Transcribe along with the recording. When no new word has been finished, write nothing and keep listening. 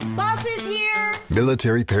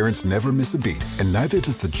Military parents never miss a beat, and neither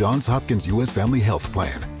does the Johns Hopkins U.S. Family Health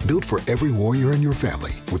Plan. Built for every warrior in your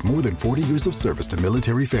family. With more than 40 years of service to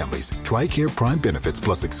military families, TRICARE Prime benefits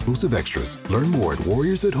plus exclusive extras. Learn more at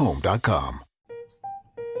warriorsathome.com.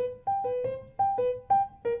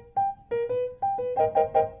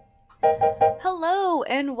 Hello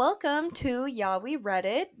and welcome to Yeah, We Read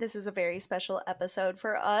It. This is a very special episode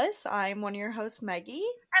for us. I'm one of your hosts, Meggie.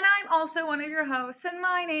 And I'm also one of your hosts, and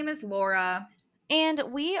my name is Laura. And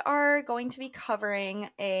we are going to be covering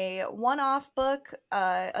a one-off book,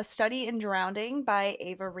 A Study in Drowning by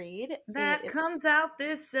Ava Reid. That comes out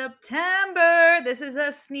this September. This is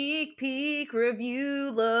a sneak peek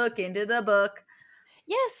review look into the book.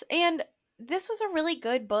 Yes, and this was a really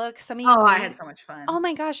good book. I had so much fun. Oh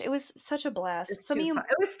my gosh, it was such a blast. It was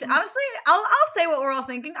honestly, I'll say what we're all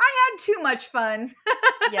thinking. I had too much fun.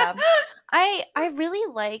 Yeah. I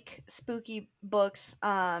really like spooky books,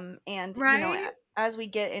 and right? you know, as we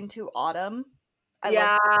get into autumn, I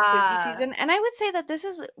love spooky season, and I would say that this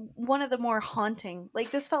is one of the more haunting.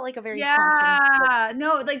 Like, this felt like a very haunting book.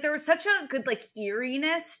 No, like there was such a good like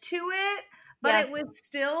eeriness to it, but it was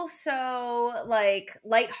still so like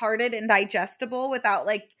lighthearted and digestible without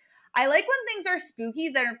like. I like when things are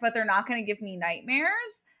spooky, but they're not going to give me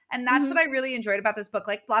nightmares. And that's what I really enjoyed about this book.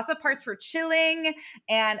 Like, lots of parts were chilling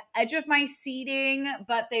and edge of my seating,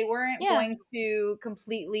 but they weren't going to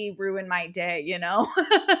completely ruin my day, you know?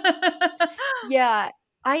 Yeah.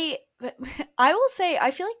 I will say,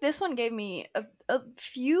 I feel like this one gave me a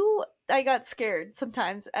few. I got scared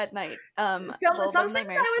sometimes at night. Sometimes I was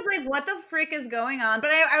like, what the frick is going on? But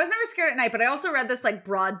I was never scared at night, but I also read this like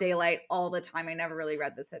broad daylight all the time. I never really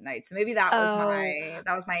read this at night. So maybe that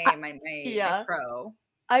was my pro.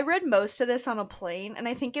 I read most of this on a plane, and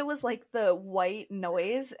I think it was like the white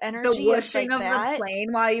noise energy. The whooshing of the plane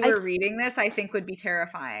while you were reading this, I think would be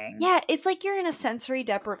terrifying. Yeah, it's like you're in a sensory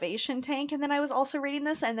deprivation tank. And then I was also reading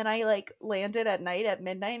this, and then I like landed at night at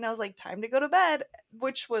midnight, and I was like, time to go to bed,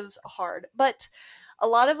 which was hard. But a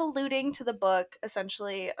lot of alluding to the book,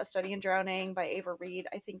 essentially A Study in Drowning by Ava Reid.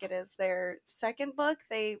 I think it is their second book.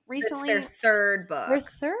 It's their third book. Their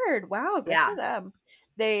third. Wow, good for them.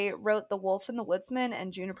 They wrote The Wolf and the Woodsman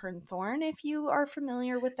and Juniper and Thorn, if you are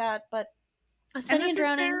familiar with that. But A Study in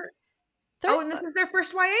Drowning. And this is their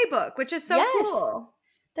first YA book, which is so cool.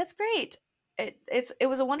 That's great. It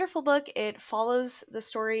was a wonderful book. It follows the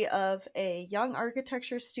story of a young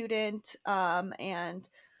architecture student and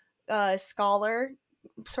a scholar,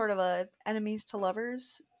 sort of a enemies to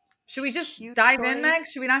lovers. Should we just dive in, Meg?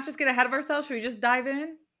 Should we not just get ahead of ourselves? Should we just dive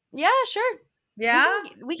in? Yeah, sure. Yeah,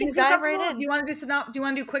 we can dive right in. Do you want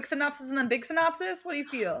to do quick synopsis and then big synopsis? What do you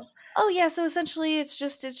feel? Oh yeah, so essentially it's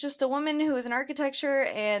just a woman who is in architecture,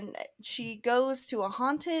 and she goes to a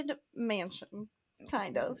haunted mansion,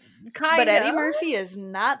 kind of. But Eddie Murphy is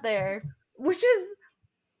not there, which is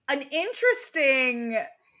an interesting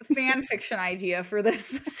fan fiction idea for this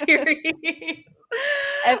series.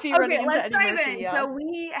 Effy running into let's Eddie dive Murphy, in. yeah. So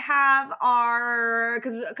we have our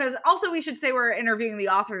because also we should say we're interviewing the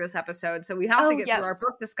author this episode, so we have to get through our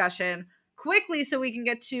book discussion quickly so we can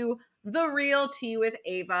get to the real tea with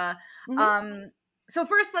Ava. So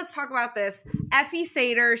first, let's talk about this. Effy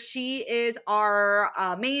Sater, she is our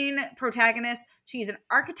main protagonist. She's an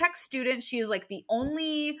architect student. She is like the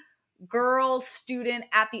only girl student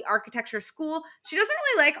at the architecture school. She doesn't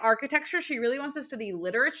really like architecture. She really wants to study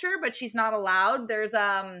literature, but she's not allowed. There's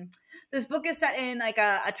this book is set in like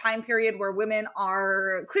a time period where women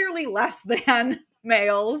are clearly less than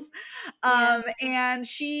males. And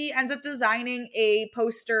she ends up designing a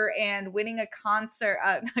poster and winning a contest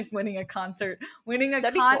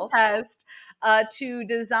to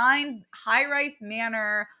design Highright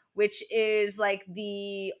Manor, which is like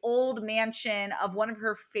the old mansion of one of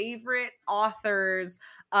her favorite authors,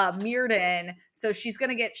 Mirden. So she's going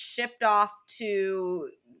to get shipped off to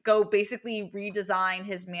go basically redesign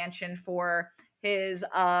his mansion for his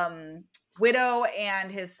widow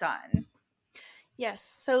and his son. Yes,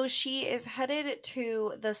 so she is headed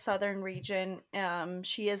to the southern region.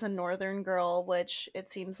 She is a northern girl, which it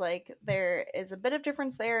seems like there is a bit of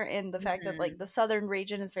difference there in the fact that like the southern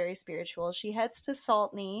region is very spiritual. She heads to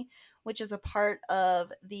Saltney, which is a part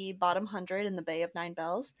of the Bottom 100 in the Bay of Nine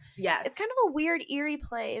Bells. Yes. It's kind of a weird, eerie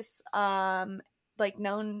place, like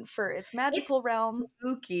known for its magical realm.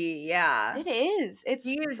 Spooky, yeah. It is.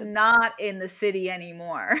 He is not in the city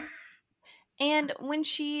anymore. And when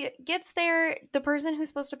she gets there, the person who's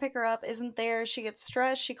supposed to pick her up isn't there. She gets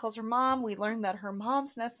stressed. She calls her mom. We learn that her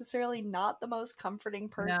mom's necessarily not the most comforting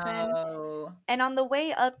person. No. And on the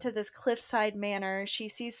way up to this cliffside manor, she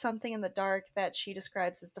sees something in the dark that she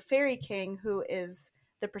describes as the Fairy King, who is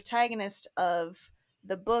the protagonist of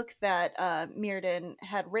the book that Mirrodin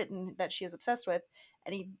had written that she is obsessed with,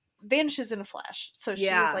 and he vanishes in a flash. So she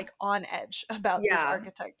is like on edge about this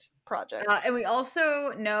architect project. And we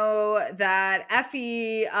also know that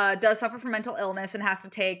Effy does suffer from mental illness and has to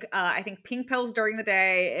take, I think, pink pills during the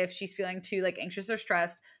day if she's feeling too like anxious or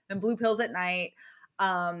stressed, and blue pills at night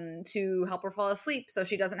to help her fall asleep so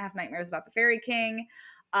she doesn't have nightmares about the Fairy King.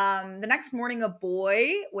 The next morning, a boy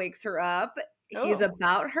wakes her up. Oh. He's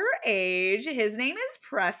about her age. His name is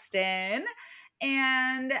Preston.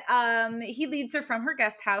 And he leads her from her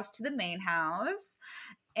guest house to the main house.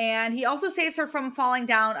 And he also saves her from falling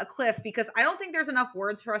down a cliff, because I don't think there's enough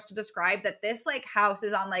words for us to describe that this like house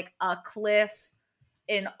is on like a cliff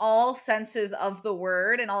in all senses of the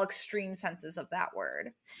word, and all extreme senses of that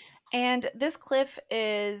word. And this cliff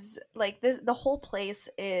is like this, the whole place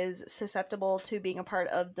is susceptible to being a part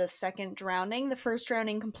of the second drowning. The first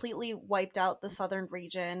drowning completely wiped out the southern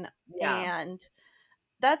region, and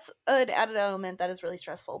that's an added element that is really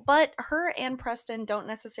stressful. But her and Preston don't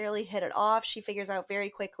necessarily hit it off. She figures out very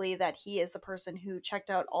quickly that he is the person who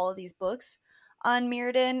checked out all of these books on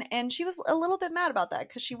Mirrodin, and she was a little bit mad about that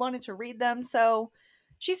because she wanted to read them. So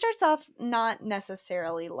she starts off not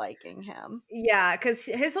necessarily liking him. Yeah, because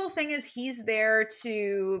his whole thing is he's there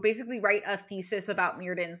to basically write a thesis about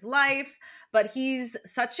Mirrodin's life, but he's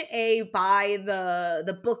such a by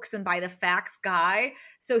the books and by the facts guy.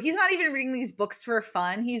 So he's not even reading these books for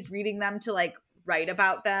fun. He's reading them to like write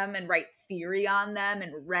about them and write theory on them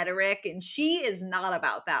and rhetoric, and she is not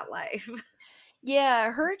about that life.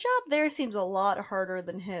 Yeah, her job there seems a lot harder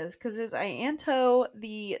than his, because his Ianto,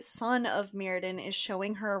 the son of Mirrodin, is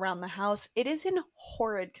showing her around the house. It is in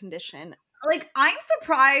horrid condition. Like, I'm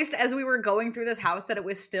surprised as we were going through this house that it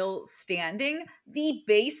was still standing. The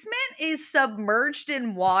basement is submerged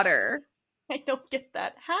in water. I don't get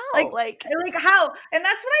that. How? Like how? And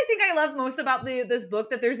that's what I think I love most about this book,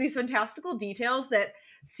 that there's these fantastical details that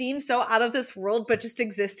seem so out of this world, but just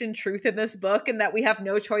exist in truth in this book, and that we have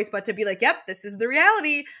no choice but to be like, yep, this is the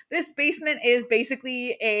reality. This basement is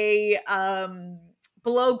basically a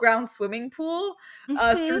below ground swimming pool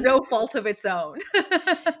through no fault of its own.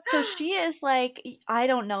 So she is like, I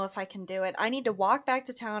don't know if I can do it. I need to walk back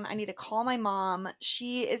to town. I need to call my mom.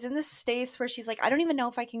 She is in this space where she's like, I don't even know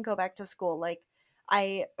if I can go back to school. Like,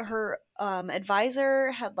 her advisor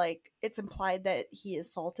had like, it's implied that he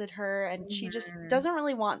assaulted her, and she just doesn't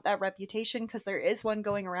really want that reputation, because there is one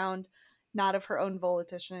going around, not of her own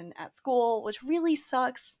volition, at school, which really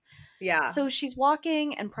sucks. Yeah. So she's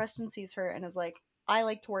walking, and Preston sees her and is like, I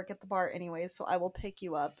like to work at the bar anyways, so I will pick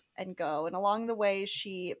you up and go. And along the way,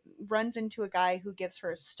 she runs into a guy who gives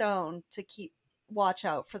her a stone to keep watch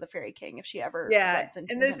out for the Fairy King if she ever runs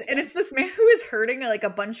into him. And it's this man who is herding like a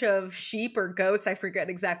bunch of sheep or goats. I forget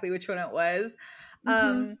exactly which one it was.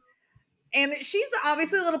 And she's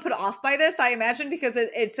obviously a little put off by this, I imagine, because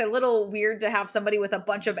it's a little weird to have somebody with a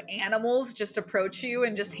bunch of animals just approach you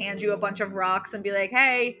and just hand you a bunch of rocks and be like,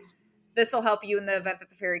 hey, this will help you in the event that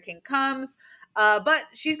the Fairy King comes. But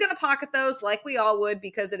she's going to pocket those like we all would,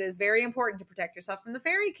 because it is very important to protect yourself from the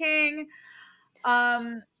Fairy King.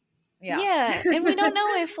 Yeah, and we don't know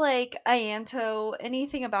if like Ianto,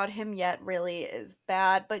 anything about him yet really is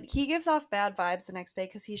bad, but he gives off bad vibes the next day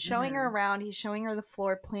because he's showing her around, he's showing her the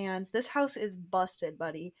floor plans. This house is busted,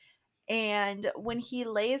 buddy. And when he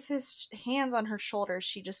lays his hands on her shoulders,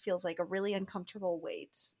 she just feels like a really uncomfortable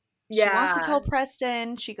weight. She wants to tell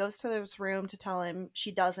Preston. She goes to his room to tell him.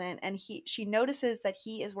 She doesn't. And she notices that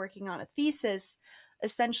he is working on a thesis,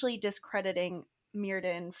 essentially discrediting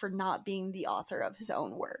Mirrodin for not being the author of his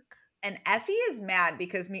own work. And Effy is mad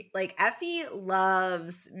because like Effy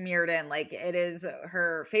loves Mirrodin. Like, it is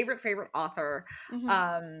her favorite author.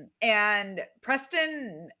 And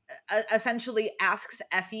Preston essentially asks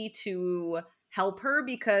Effy to help her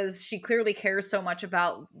because she clearly cares so much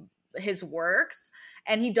about his works,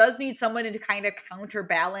 and he does need someone to kind of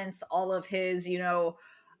counterbalance all of his, you know,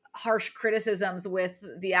 harsh criticisms with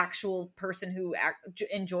the actual person who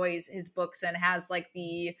enjoys his books and has like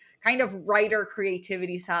the kind of writer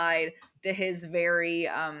creativity side to his very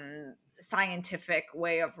scientific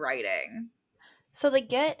way of writing. So the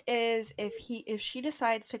get is if she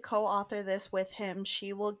decides to co-author this with him,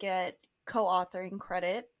 she will get co-authoring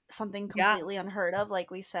credit. Something completely unheard of,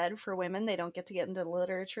 like we said, for women. They don't get to get into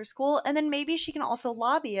literature school. And then maybe she can also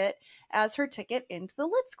lobby it as her ticket into the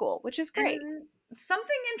lit school, which is great. And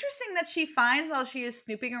something interesting that she finds while she is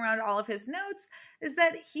snooping around all of his notes is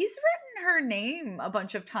that he's written her name a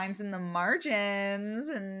bunch of times in the margins,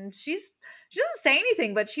 and she doesn't say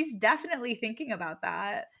anything, but she's definitely thinking about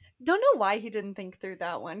that. Don't know why he didn't think through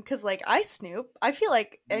that one, because like I snoop. I feel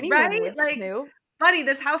like anyone would snoop. Buddy,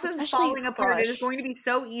 this house is Especially falling apart. It is Hush. going to be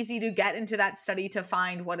so easy to get into that study to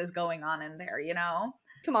find what is going on in there, you know?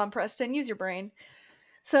 Come on, Preston, use your brain.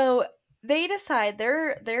 So they decide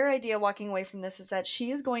their idea walking away from this is that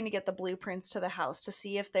she is going to get the blueprints to the house to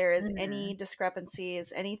see if there is any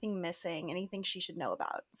discrepancies, anything missing, anything she should know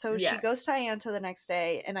about. So she goes to Ianto the next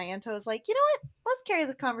day, and Ianto is like, you know what? Let's carry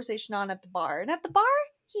this conversation on at the bar. And at the bar,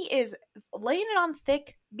 he is laying it on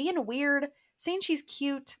thick, being weird, saying she's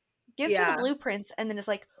cute, gives her the blueprints, and then is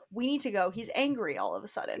like, we need to go. He's angry all of a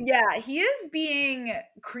sudden. Yeah, he is being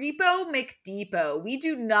creepo McDeepo. We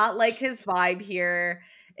do not like his vibe here.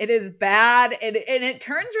 It is bad. And it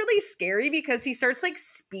turns really scary because he starts like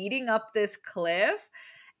speeding up this cliff.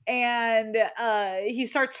 And he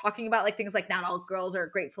starts talking about like things like not all girls are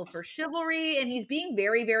grateful for chivalry. And he's being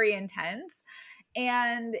very, very intense.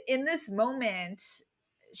 And in this moment,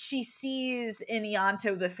 she sees in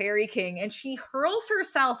Ianto the Fairy King, and she hurls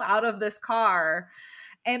herself out of this car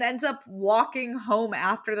and ends up walking home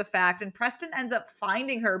after the fact. And Preston ends up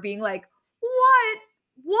finding her being like,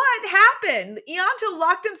 what happened? Ianto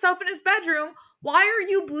locked himself in his bedroom. Why are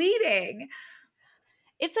you bleeding?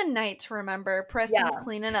 It's a night to remember. Preston's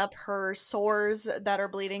cleaning up her sores that are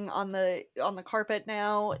bleeding on the carpet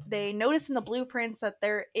now. They notice in the blueprints that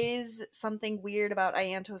there is something weird about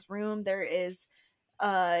Ianto's room. There is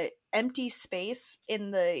empty space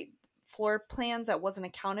in the floor plans that wasn't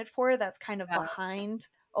accounted for. That's kind of behind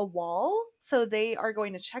a wall. So they are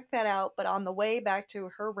going to check that out. But on the way back to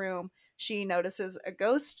her room, she notices a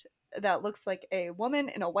ghost that looks like a woman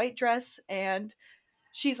in a white dress, and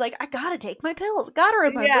she's like, I gotta take my pills. Gotta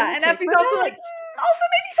remember. Yeah, and Effy's also like, also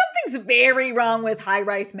maybe something's very wrong with High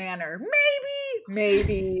Rythe Manor.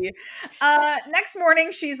 Maybe. Next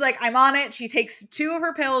morning, she's like, I'm on it. She takes 2 of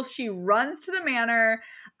her pills. She runs to the manor,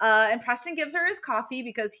 and Preston gives her his coffee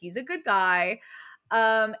because he's a good guy.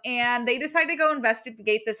 And they decide to go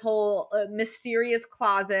investigate this whole mysterious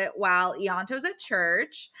closet while Ianto's at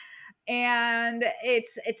church. And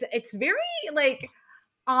it's very like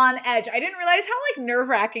on edge. I didn't realize how like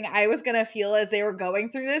nerve-wracking I was gonna feel as they were going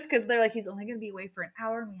through this, because they're like, he's only gonna be away for an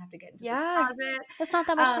hour and we have to get into this closet. That's not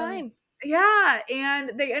that much time. Yeah,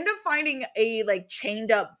 and they end up finding a like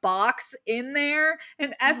chained up box in there,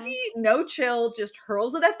 and Effy, no chill, just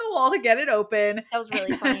hurls it at the wall to get it open. That was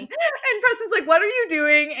really funny. And Preston's like, what are you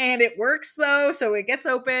doing? And it works though, so it gets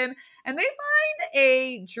open, and they find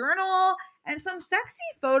a journal and some sexy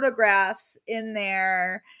photographs in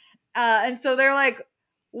there. And so they're like,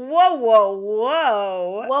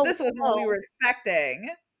 whoa. This wasn't what we were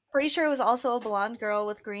expecting. Pretty sure it was also a blonde girl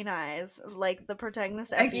with green eyes, like the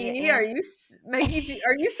protagonist. Maggie, are you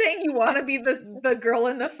saying you want to be the girl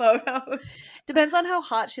in the photos? Depends on how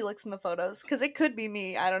hot she looks in the photos, because it could be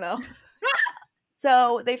me. I don't know.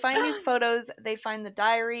 So they find these photos. They find the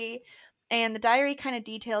diary, and the diary kind of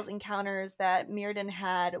details encounters that Mirrodin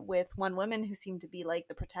had with one woman who seemed to be like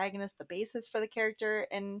the protagonist, the basis for the character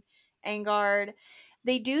in Angard.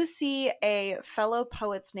 They do see a fellow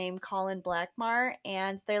poet's name, Colin Blackmar,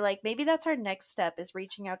 and they're like, maybe that's our next step, is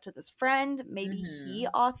reaching out to this friend. Maybe he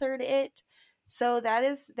authored it. So that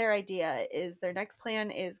is their idea, is their next plan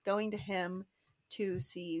is going to him to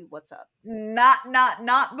see what's up.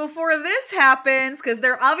 Not before this happens, because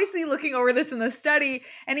they're obviously looking over this in the study,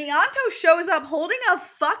 and Ianto shows up holding a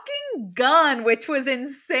fucking gun, which was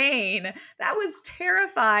insane. That was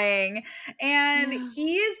terrifying. And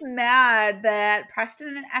he's mad that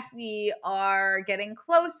Preston and Effy are getting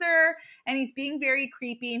closer, and he's being very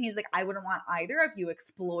creepy, and he's like, I wouldn't want either of you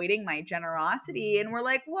exploiting my generosity. And we're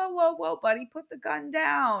like, whoa, buddy, put the gun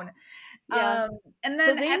down. Yeah. And then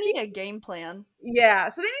so they need a game plan. Yeah,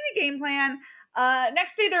 so they need a game plan.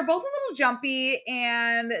 Next day, they're both a little jumpy,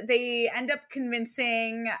 and they end up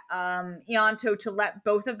convincing Ianto to let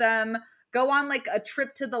both of them go on like a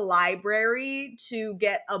trip to the library to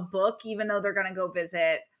get a book, even though they're going to go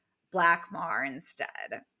visit Blackmar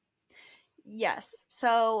instead. Yes.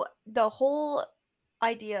 So the whole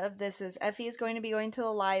idea of this is Effy is going to be going to the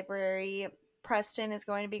library. Preston is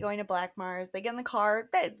going to be going to Blackmar's. They get in the car.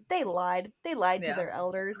 They lied. They lied to their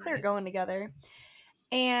elders. They're going together.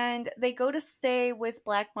 And they go to stay with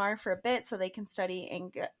Blackmar for a bit so they can study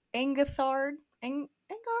Angard. I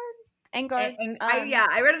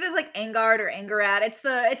read it as like Angard or Angarad.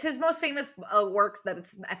 It's his most famous works. That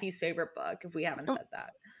it's Effie's favorite book, if we haven't said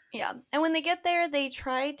that. Yeah. And when they get there, they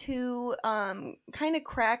try to kind of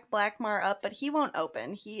crack Blackmar up, but he won't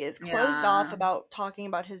open. He is closed off about talking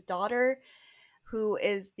about his daughter, who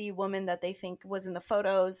is the woman that they think was in the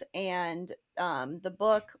photos and the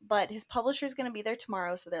book, but his publisher is going to be there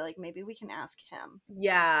tomorrow, so they're like, maybe we can ask him.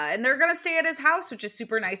 Yeah, and they're gonna stay at his house, which is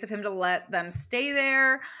super nice of him to let them stay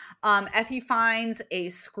there. Effy finds a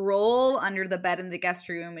scroll under the bed in the guest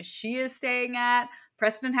room she is staying at.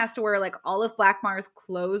 Preston has to wear like all of Blackmar's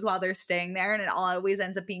clothes while they're staying there, and it always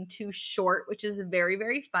ends up being too short, which is very,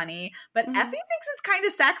 very funny. But Effy thinks it's kind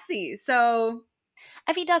of sexy, so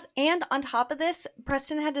Effy does. And on top of this,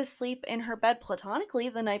 Preston had to sleep in her bed platonically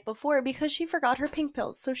the night before because she forgot her pink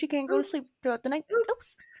pills, so she can't go to sleep throughout the night.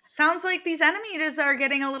 Oops. Sounds like these enemies are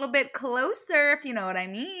getting a little bit closer, if you know what I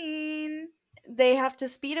mean. They have to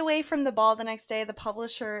speed away from the ball the next day. The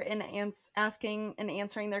publisher, in asking and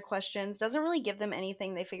answering their questions, doesn't really give them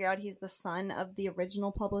anything. They figure out he's the son of the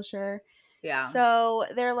original publisher. Yeah. So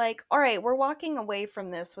they're like, all right, we're walking away from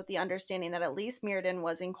this with the understanding that at least Mirrodin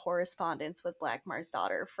was in correspondence with Blackmar's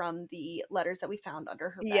daughter from the letters that we found under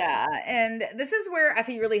her bed. Yeah, and this is where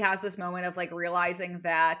Effy really has this moment of like realizing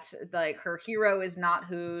that like her hero is not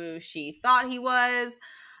who she thought he was.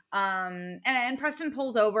 And Preston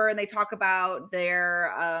pulls over and they talk about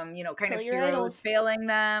their kind of heroes failing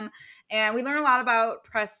them, and we learn a lot about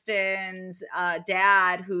Preston's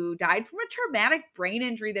dad, who died from a traumatic brain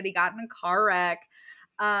injury that he got in a car wreck.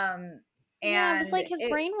 And it was like his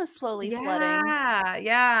brain was slowly flooding.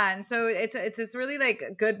 Yeah. And so it's this really like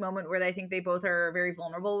good moment where I think they both are very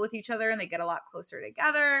vulnerable with each other and they get a lot closer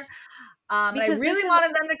together. And I really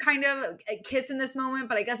wanted them to kind of kiss in this moment,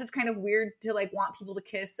 but I guess it's kind of weird to like want people to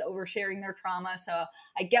kiss over sharing their trauma. So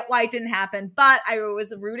I get why it didn't happen, but I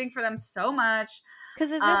was rooting for them so much.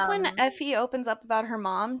 Because is this when Effy opens up about her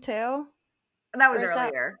mom too? That was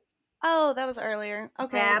earlier. Oh, that was earlier.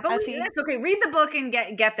 Okay. Yeah, but it's okay. Read the book and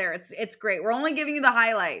get there. It's great. We're only giving you the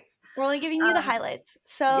highlights.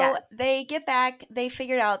 So they get back. They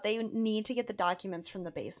figured out they need to get the documents from the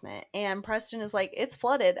basement. And Preston is like, it's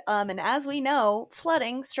flooded. And as we know,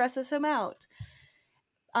 flooding stresses him out.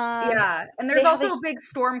 And there's also a big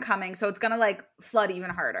storm coming, so it's gonna like flood even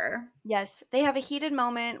harder. Yes, they have a heated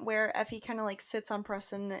moment where Effy kind of like sits on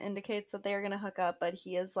Preston and indicates that they're gonna hook up, but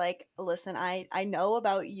he is like, listen, I know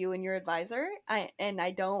about you and your advisor, and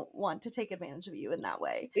I don't want to take advantage of you in that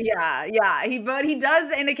way. Yeah, but he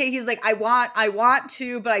does indicate, he's like, I want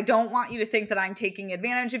to, but I don't want you to think that I'm taking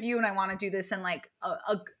advantage of you, and I want to do this in like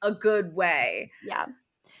a good way. Yeah,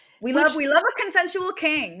 we love a consensual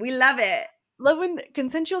king. We love it. Love when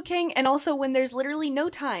consensual king, and also when there's literally no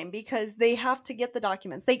time because they have to get the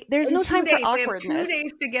documents. There's no time for awkwardness. They have 2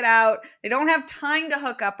 days to get out. They don't have time to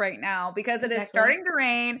hook up right now because it is starting to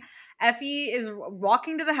rain. Effy is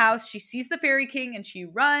walking to the house. She sees the fairy king and she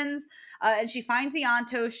runs, and she finds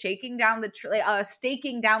Ianto staking down the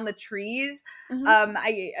trees.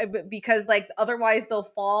 Because like otherwise they'll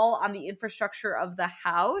fall on the infrastructure of the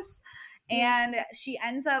house. And she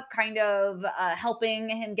ends up kind of helping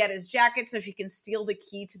him get his jacket so she can steal the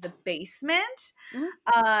key to the basement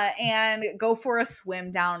and go for a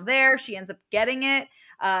swim down there. She ends up getting it.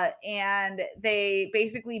 And they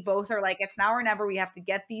basically both are like, it's now or never. We have to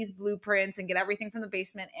get these blueprints and get everything from the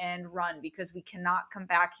basement and run because we cannot come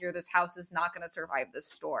back here. This house is not going to survive this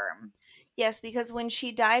storm. Yes, because when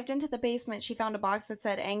she dived into the basement, she found a box that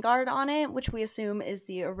said Angard on it, which we assume is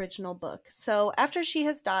the original book. So after she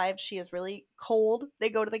has dived, she is really cold. They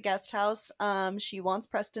go to the guest house. She wants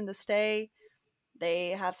Preston to stay. They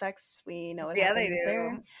have sex. We know what happens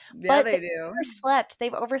there. Yeah, they do.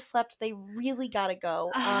 They've overslept. They really gotta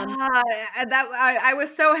go. I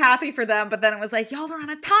was so happy for them, but then it was like, y'all are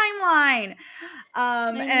on a timeline.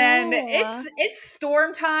 And it's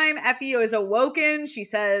storm time. Effy is awoken. She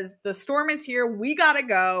says, the storm is here. We gotta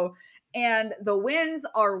go. And the winds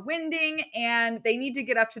are winding, and they need to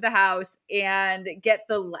get up to the house and get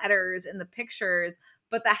the letters and the pictures.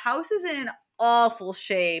 But the house is in awful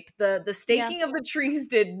shape. The staking of the trees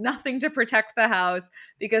did nothing to protect the house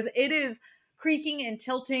because it is creaking and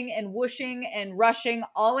tilting and whooshing and rushing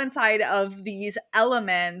all inside of these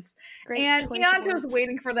elements. And Ianto's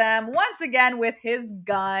waiting for them once again with his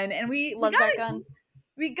gun. And we love that gun.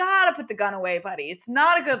 We gotta put the gun away, buddy. It's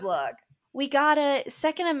not a good look. We gotta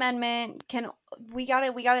Second Amendment. We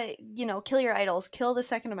gotta kill your idols. Kill the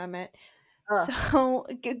Second Amendment. So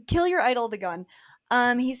kill your idol, the gun.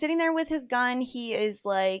 He's sitting there with his gun. He is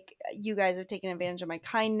like, you guys have taken advantage of my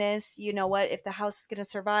kindness. You know what? If the house is going to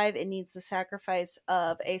survive, it needs the sacrifice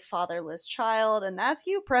of a fatherless child. And that's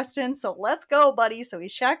you, Preston. So let's go, buddy. So he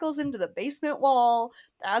shackles him to the basement wall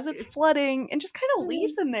as it's flooding and just kind of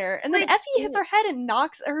leaves him there. And then Effy hits her head and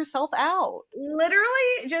knocks herself out.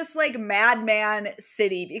 Literally just like Madman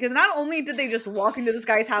City, because not only did they just walk into this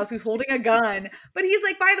guy's house who's holding a gun, but he's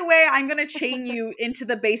like, by the way, I'm going to chain you into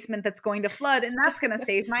the basement that's going to flood, and that's going to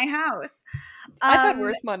save my house. I've had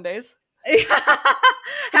worse Mondays.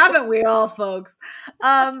 Haven't we all, folks?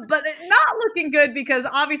 But not looking good, because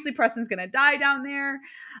obviously Preston's gonna die down there,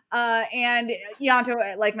 and Ianto,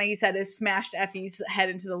 like Maggie said, has smashed Effie's head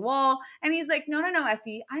into the wall, and he's like, no,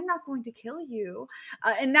 Effie, I'm not going to kill you.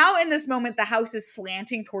 And now in this moment, the house is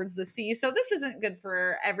slanting towards the sea, so this isn't good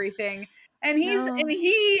for everything. And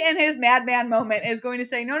he in his madman moment is going to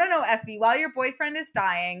say, no, Effie, while your boyfriend is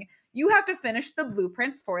dying, you have to finish the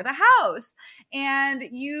blueprints for the house, and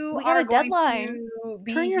you are going to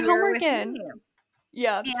be Turn your homework in.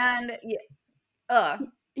 Yeah, and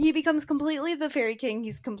he becomes completely the Fairy King.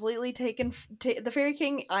 He's completely taken. The Fairy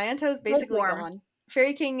King, Ianto, is basically gone.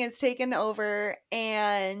 Fairy King is taken over,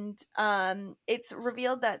 and it's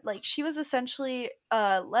revealed that like she was essentially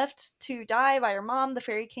left to die by her mom. The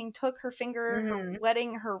Fairy King took her finger,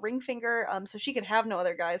 her ring finger, so she could have no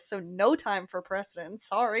other guys. So no time for Preston.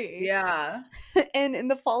 Sorry. Yeah. And in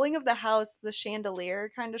the falling of the house, the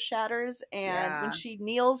chandelier kind of shatters, and when she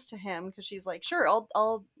kneels to him, because she's like, "Sure,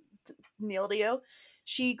 I'll kneel to you,"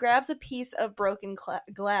 she grabs a piece of broken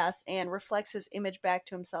glass and reflects his image back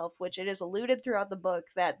to himself, which it is alluded throughout the book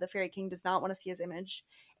that the Fairy King does not want to see his image,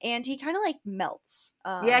 and he kind of like melts.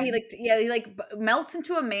 He melts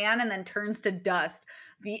into a man and then turns to dust.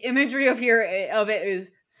 The imagery of it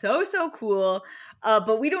is so cool,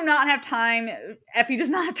 but we do not have time. Effie does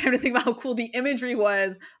not have time to think about how cool the imagery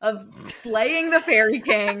was of slaying the Fairy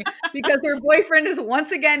King because her boyfriend is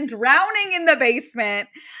once again drowning in the basement,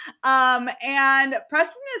 and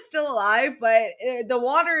Preston is still alive, but the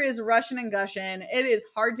water is rushing and gushing. It is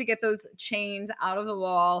hard to get those chains out of the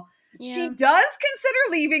wall. Yeah. She does consider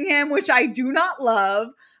leaving him, which I do not love,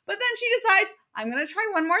 but then she decides, I'm going to try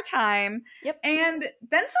one more time. Yep. And then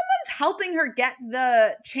someone's helping her get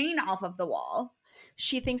the chain off of the wall.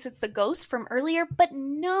 She thinks it's the ghost from earlier, but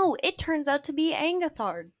no, it turns out to be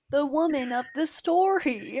Angathard, the woman of the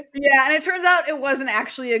story. Yeah, and it turns out it wasn't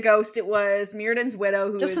actually a ghost. It was Mirrodin's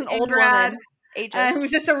widow, who just is an old woman. Who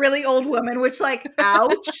was just a really old woman, which, like,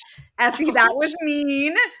 ouch. Effie, that was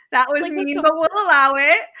mean. That was like mean, but we'll allow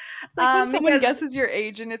it. It's like when someone guesses your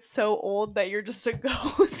age and it's so old that you're just a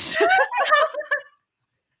ghost.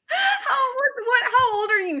 How old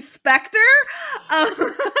are you, Spectre?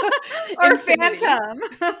 Or Phantom?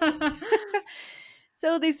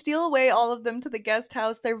 So they steal away all of them to the guest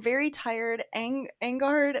house. They're very tired.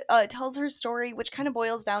 Angard tells her story, which kind of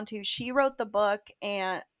boils down to she wrote the book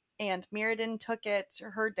and Mirrodin took it.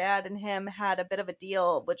 Her dad and him had a bit of a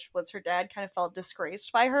deal, which was her dad kind of felt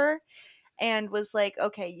disgraced by her and was like,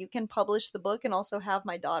 okay, you can publish the book and also have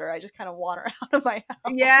my daughter. I just kind of want her out of my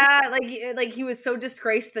house. Yeah, like he was so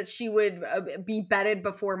disgraced that she would be bedded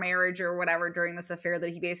before marriage or whatever during this affair that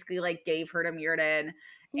he basically like gave her to Mirrodin.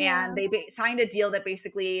 Yeah. And they signed a deal that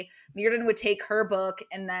basically Mirrodin would take her book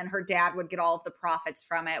and then her dad would get all of the profits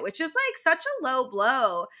from it, which is like such a low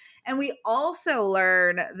blow. And we also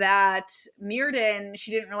learn that Mirrodin,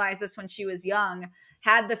 she didn't realize this when she was young,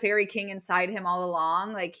 had the Fairy King inside him all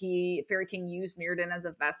along. Like Fairy King used Mirrodin as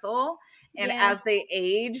a vessel. And as they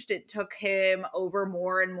aged, it took him over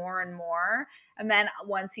more and more and more. And then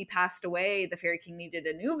once he passed away, the Fairy King needed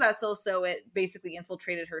a new vessel. So it basically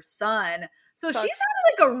infiltrated her son. So she's had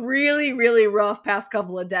like a really, really rough past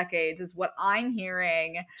couple of decades is what I'm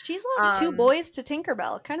hearing. She's lost 2 boys to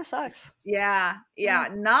Tinkerbell. Kind of sucks. Yeah.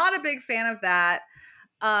 Not a big fan of that.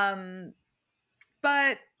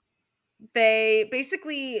 But they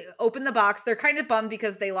basically open the box. They're kind of bummed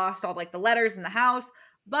because they lost all like the letters in the house.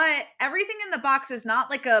 But everything in the box is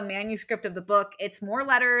not like a manuscript of the book. It's more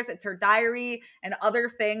letters. It's her diary and other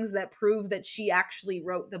things that prove that she actually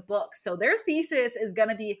wrote the book. So their thesis is going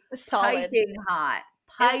to be piping hot.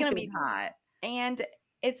 And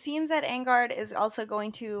it seems that Angard is also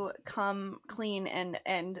going to come clean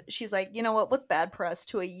and she's like, you know what? What's bad press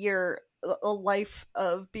to a life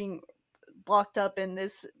of being locked up in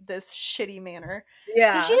this shitty manner?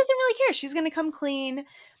 Yeah. So she doesn't really care. She's going to come clean.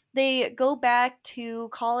 They go back to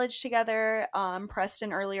college together.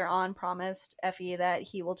 Preston earlier on promised Effie that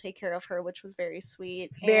he will take care of her, which was very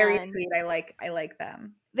sweet. Very sweet. I like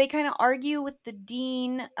them. they kind of argue with the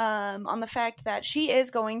dean on the fact that she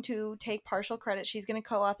is going to take partial credit. She's going to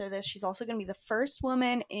co-author this. She's also going to be the first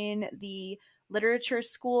woman in the literature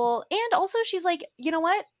school. And also she's like, you know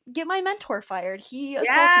what? Get my mentor fired. He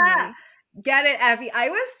assaulted me. Get it, Effy. I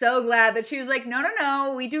was so glad that she was like,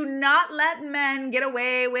 no, we do not let men get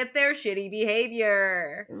away with their shitty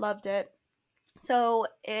behavior. Loved it. So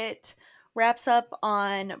it wraps up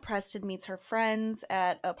on Preston meets her friends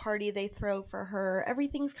at a party they throw for her.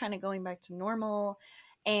 Everything's kind of going back to normal.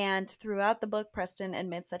 And throughout the book, Preston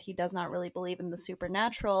admits that he does not really believe in the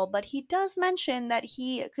supernatural, but he does mention that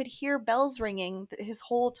he could hear bells ringing his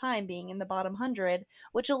whole time being in the bottom 100,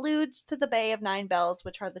 which alludes to the Bay of Nine Bells,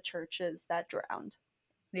 which are the churches that drowned.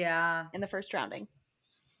 Yeah. In the first drowning.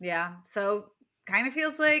 Yeah. So kind of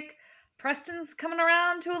feels like Preston's coming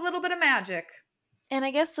around to a little bit of magic. And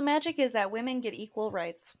I guess the magic is that women get equal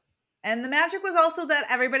rights. And the magic was also that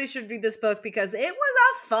everybody should read this book because it was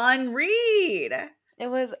a fun read. It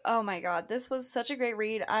was, oh my god, this was such a great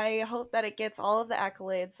read. I hope that it gets all of the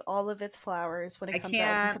accolades, all of its flowers when it comes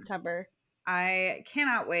out in September. I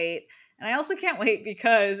cannot wait. And I also can't wait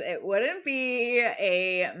because it wouldn't be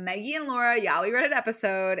a Meggie and Laura Yeah, We Read It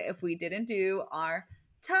episode if we didn't do our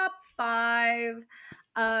top 5.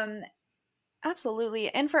 Absolutely.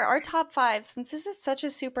 And for our top 5, since this is such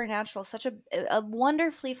a supernatural, such a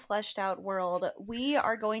wonderfully fleshed out world, we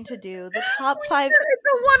are going to do the top 5. It's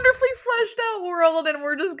a wonderfully fleshed out world, and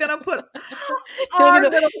we're just going to put our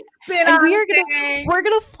little spin on things. We're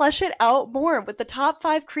going to flesh it out more with the top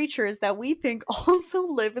 5 creatures that we think also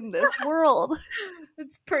live in this world.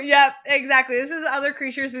 Yep, exactly. This is other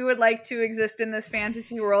creatures we would like to exist in this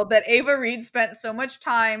fantasy world that Ava Reid spent so much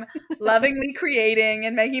time lovingly creating,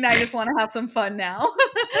 and Meggie and I just want to have some fun now.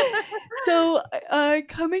 So,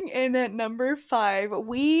 coming in at number 5,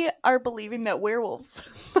 we are believing that werewolves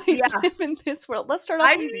might live in this world. Let's start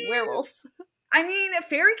off easy. Werewolves. I mean,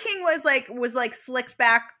 Fairy King was like slicked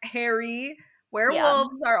back hairy.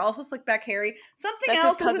 Werewolves are also slick back hairy. Something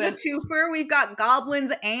else is a twofer. We've got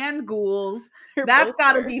goblins and ghouls. That's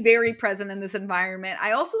got to be very present in this environment.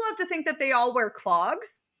 I also love to think that they all wear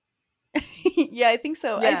clogs. Yeah, I think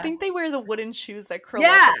so. Yeah. I think they wear the wooden shoes that curl up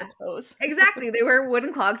at the toes. Exactly. They wear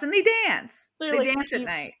wooden clogs and they dance. They like dance at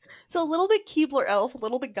night. So a little bit Keebler elf, a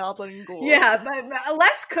little bit goblin and ghoul. Yeah, but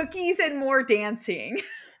less cookies and more dancing.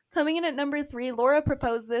 Coming in at number 3, Laura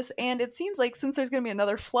proposed this, and it seems like since there's going to be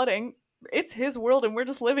another flooding, it's his world and we're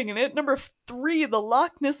just living in it. Number 3, the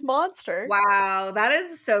Loch Ness Monster. Wow, that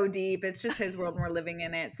is so deep. It's just his world and we're living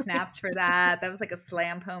in it. Snaps for that. That was like a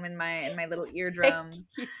slam poem in my little eardrum.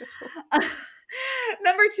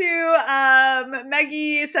 Number 2,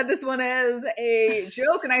 Meggie said this one as a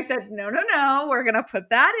joke, and I said, no, we're gonna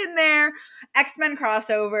put that in there. X-Men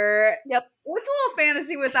crossover. Yep. What's a little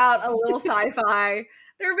fantasy without a little sci-fi?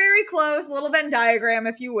 They're very close, a little Venn diagram,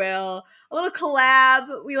 if you will. A little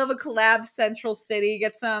collab. We love a collab Central City.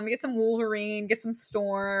 Get some Wolverine, get some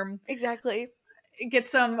Storm. Exactly. Get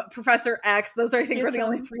some Professor X. Those are, I think, are the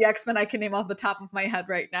only 3 X-Men I can name off the top of my head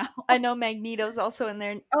right now. I know Magneto's also in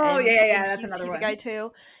there. Oh, yeah, that's another one. He's a guy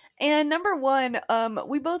too. And number 1,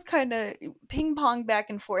 we both kind of ping pong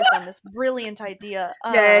back and forth on this brilliant idea.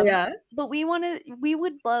 Yeah. But we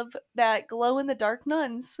would love that glow in the dark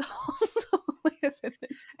nuns also live in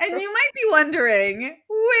this world. And you might be wondering,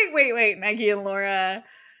 wait, Meggie and Laura,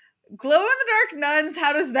 glow in the dark nuns,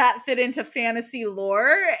 how does that fit into fantasy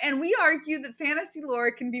lore? And we argue that fantasy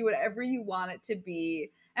lore can be whatever you want it to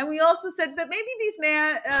be. And we also said that maybe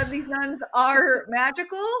these nuns are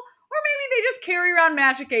magical, or maybe they just carry around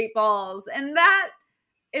magic 8 balls. And that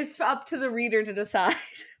is up to the reader to decide.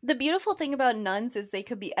 The beautiful thing about nuns is they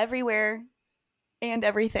could be everywhere and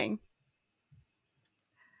everything.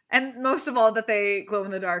 And most of all, that they glow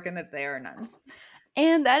in the dark and that they are nuns.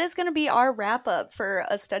 And that is going to be our wrap up for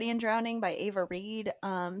A Study in Drowning by Ava Reid.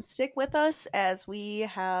 Stick with us as we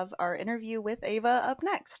have our interview with Ava up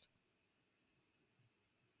next.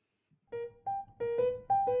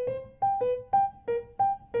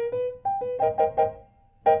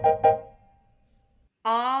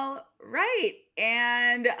 All right.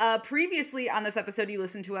 And previously on this episode, you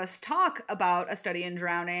listened to us talk about A Study in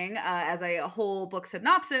Drowning as a whole book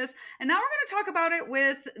synopsis. And now we're going to talk about it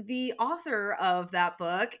with the author of that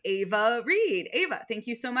book, Ava Reid. Ava, thank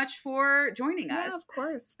you so much for joining us. Yeah, of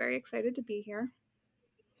course. Very excited to be here.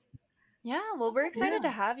 Yeah, well, we're excited to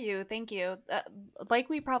have you. Thank you. Like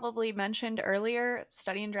we probably mentioned earlier,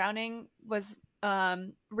 Study in Drowning was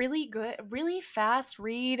really good, really fast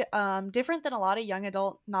read, different than a lot of young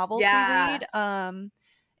adult novels we read.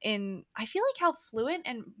 I feel like how fluent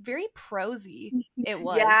and very prosy it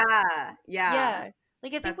was. Yeah.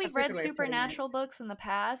 Like, I think That's we've such a read good way of putting it. supernatural books in the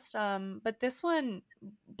past, but this one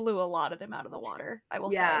blew a lot of them out of the water, I will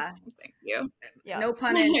say. Yeah. Thank you. Yeah. No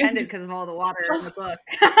pun intended because of all the water in the book.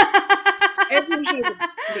 I appreciate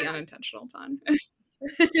the unintentional pun.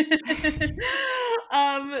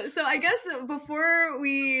 So I guess before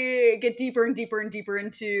we get deeper and deeper and deeper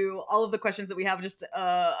into all of the questions that we have just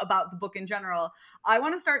about the book in general, I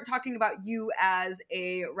want to start talking about you as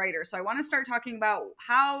a writer. So I want to start talking about,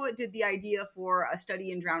 how did the idea for A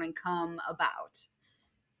Study in Drowning come about?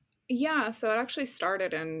 Yeah, so it actually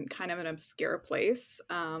started in kind of an obscure place,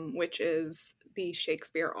 which is the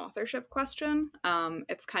Shakespeare authorship question.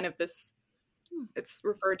 It's kind of this, it's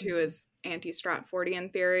referred to as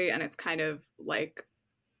anti-Stratfordian theory, and it's kind of like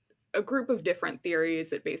a group of different theories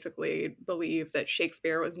that basically believe that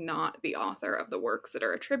Shakespeare was not the author of the works that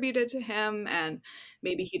are attributed to him, and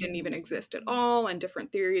maybe he didn't even exist at all, and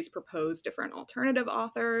different theories propose different alternative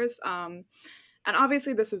authors. And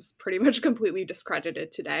obviously this is pretty much completely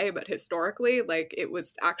discredited today, but historically, like, it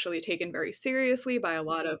was actually taken very seriously by a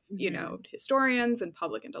lot of, you know, historians and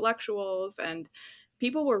public intellectuals, and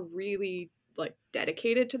people were really like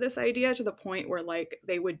dedicated to this idea, to the point where like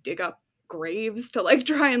they would dig up graves to like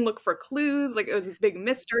try and look for clues. Like, it was this big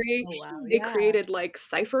mystery. Oh, wow. They created like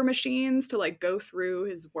cipher machines to like go through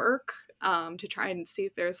his work, to try and see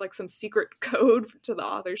if there's like some secret code to the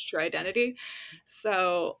author's true identity.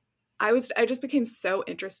 So I just became so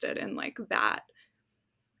interested in like that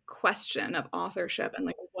question of authorship, and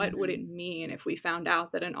like, what would it mean if we found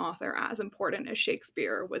out that an author as important as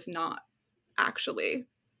Shakespeare was not actually,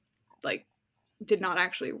 like, did not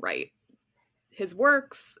actually write his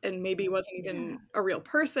works, and maybe wasn't even a real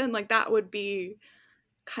person. Like, that would be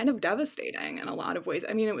kind of devastating in a lot of ways.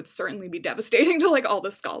 I mean, it would certainly be devastating to like all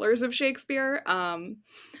the scholars of Shakespeare.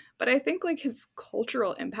 But I think like his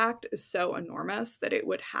cultural impact is so enormous that it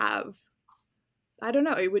would have, I don't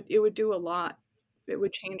know, it would do a lot. It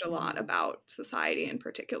would change a lot about society, and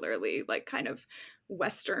particularly like kind of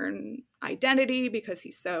Western identity, because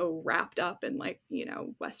he's so wrapped up in like, you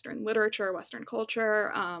know, Western literature, Western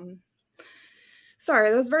culture.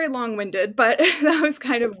 Sorry, that was very long-winded, but that was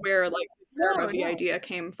kind of where like the idea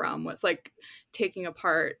came from, was like taking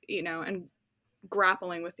apart, you know, and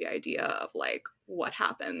grappling with the idea of like what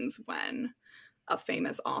happens when a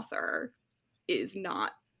famous author is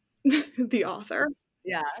not the author.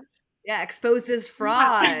 Yeah, exposed as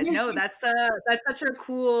fraud. No, that's such a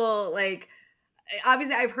cool, like,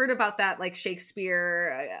 obviously I've heard about that like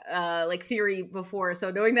Shakespeare like theory before,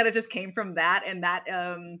 so knowing that it just came from that, and that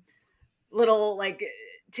little like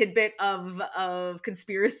tidbit of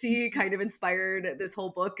conspiracy kind of inspired this whole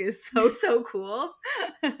book, is so cool.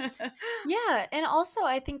 Yeah, and also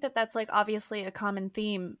I think that that's like obviously a common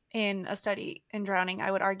theme in A Study in Drowning,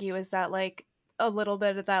 I would argue, is that like a little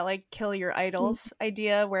bit of that like kill your idols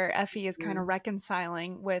idea, where Effy is kind of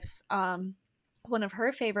reconciling with one of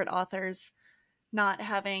her favorite authors not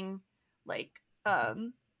having like a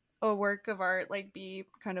work of art like be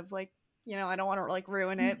kind of like, you know, I don't want to like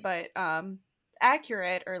ruin it, but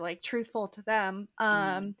accurate or like truthful to them.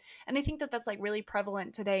 And I think that that's like really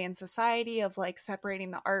prevalent today in society, of like separating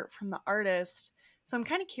the art from the artist. So I'm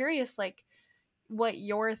kind of curious like what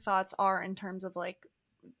your thoughts are in terms of like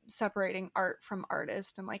separating art from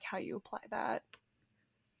artist, and like how you apply that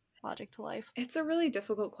logic to life. It's a really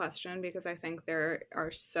difficult question, because I think there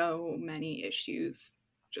are so many issues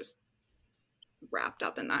just wrapped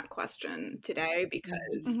up in that question today,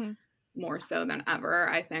 because more so than ever,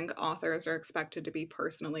 I think authors are expected to be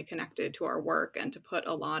personally connected to our work, and to put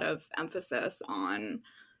a lot of emphasis on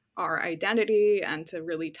our identity, and to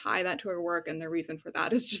really tie that to our work. And the reason for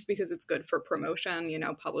that is just because it's good for promotion. You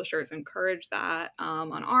know, publishers encourage that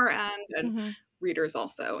on our end, and readers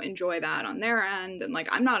also enjoy that on their end. And like,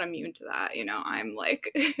 I'm not immune to that. You know, I'm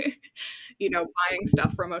like, you know, buying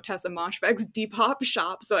stuff from Otessa Moshfegh's Depop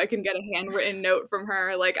shop so I can get a handwritten note from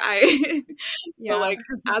her. Like, so like,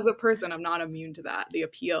 as a person, I'm not immune to that, the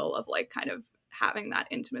appeal of like kind of having that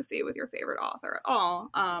intimacy with your favorite author at all.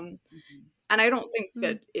 And I don't think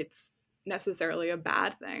that it's necessarily a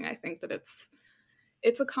bad thing. I think that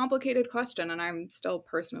it's a complicated question, and I'm still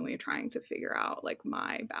personally trying to figure out like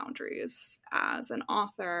my boundaries as an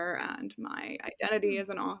author, and my identity as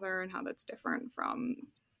an author, and how that's different from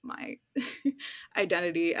my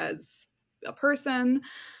identity as a person.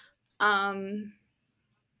 And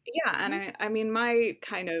I mean, my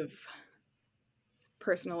kind of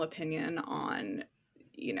personal opinion on,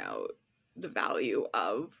 you know, the value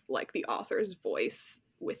of like the author's voice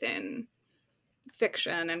within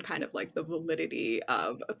fiction, and kind of like the validity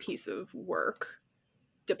of a piece of work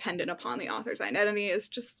dependent upon the author's identity, is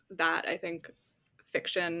just that I think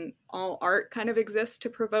fiction, all art kind of exists to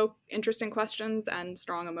provoke interesting questions and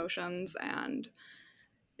strong emotions, and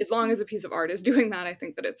as long as a piece of art is doing that, I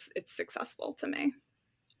think that it's successful to me.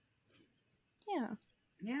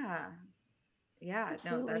 Yeah.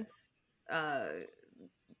 Absolutely. No, that's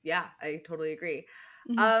I totally agree.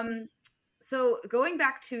 Mm-hmm. So going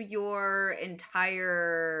back to your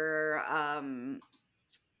entire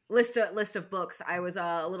list of books, I was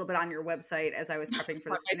a little bit on your website as I was prepping for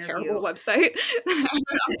this interview. Terrible website.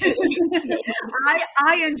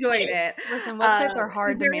 I enjoyed it. Listen, websites are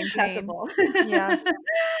hard to maintain. Yeah.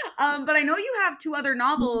 But I know you have 2 other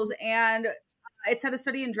novels, and it said A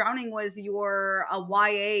Study in Drowning was your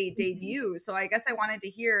YA debut. So I guess I wanted to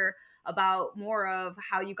hear about more of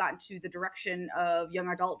how you got into the direction of young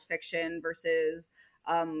adult fiction versus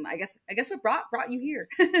I guess what brought you here.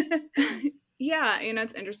 Yeah,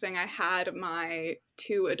 it's interesting. I had my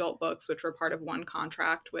 2 adult books, which were part of one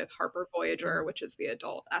contract with Harper Voyager, which is the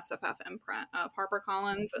adult SFF imprint of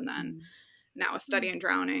HarperCollins, and then now A Study in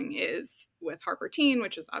Drowning is with Harper Teen,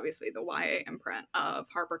 which is obviously the YA imprint of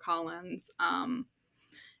HarperCollins.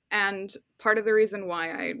 And part of the reason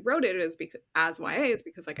why I wrote it is because as YA is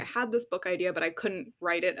because like I had this book idea, but I couldn't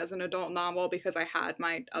write it as an adult novel because I had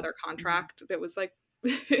my other contract that was like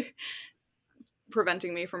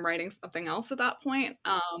preventing me from writing something else at that point.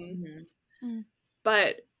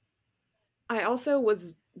 But I also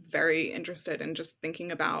was very interested in just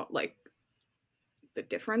thinking about like the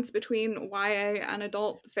difference between YA and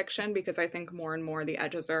adult fiction, because I think more and more the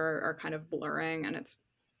edges are kind of blurring, and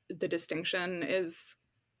the distinction is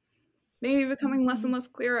maybe becoming less and less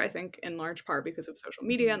clear, I think in large part because of social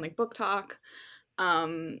media and like book talk.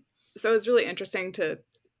 So it's really interesting to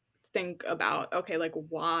think about, okay, like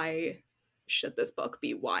why should this book be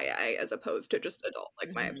YA as opposed to just adult,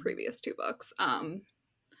 like my previous 2 books. And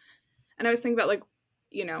I was thinking about like,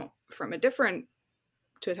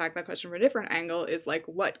 to attack that question from a different angle is like,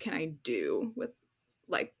 what can I do with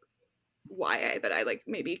like YA that I like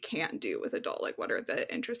maybe can't do with adult? Like, what are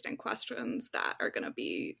the interesting questions that are going to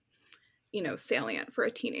be, salient for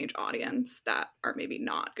a teenage audience that are maybe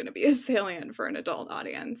not going to be as salient for an adult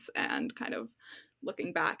audience? And kind of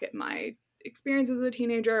looking back at my experiences as a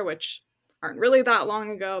teenager, which aren't really that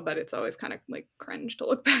long ago, but it's always kind of like cringe to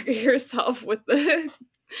look back at yourself with the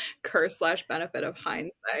curse/benefit of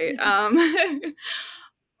hindsight.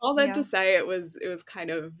 All that to say, it was kind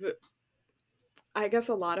of, I guess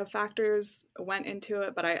a lot of factors went into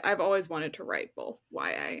it, but I've always wanted to write both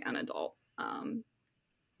YA and adult.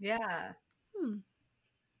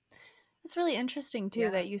 It's really interesting too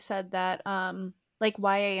that you said that like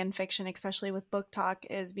YA and fiction, especially with book talk,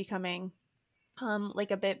 is becoming like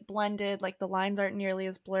a bit blended, like the lines aren't nearly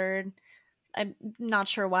as blurred. I'm not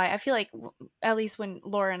sure why. I feel like at least when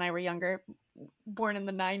Laura and I were younger, born in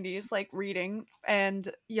the 90s, like reading and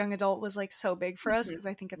young adult was like so big for us because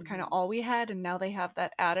I think it's kind of all we had, and now they have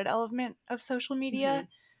that added element of social media.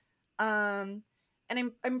 And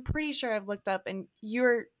I'm pretty sure I've looked up, and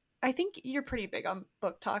I think you're pretty big on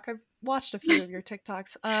book talk. I've watched a few of your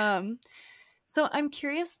TikToks. So I'm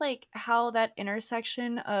curious, like, how that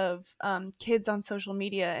intersection of kids on social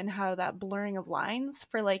media and how that blurring of lines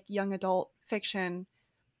for like young adult fiction,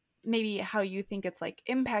 maybe how you think it's like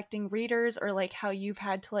impacting readers, or like how you've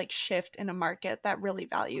had to like shift in a market that really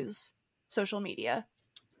values social media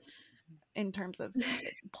in terms of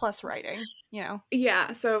plus writing,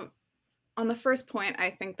 Yeah. So on the first point,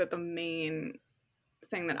 I think that the main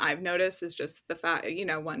thing that I've noticed is just the fact,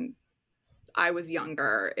 when I was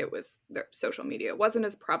younger, social media wasn't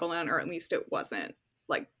as prevalent, or at least it wasn't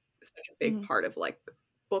like such a big part of like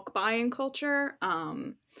book buying culture.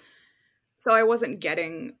 So I wasn't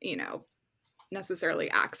getting, necessarily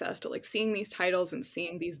access to like seeing these titles and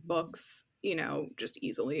seeing these books, just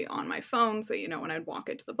easily on my phone. So, when I'd walk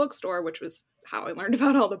into the bookstore, which was how I learned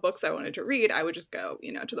about all the books I wanted to read, I would just go,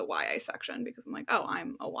 to the YA section because I'm like, oh,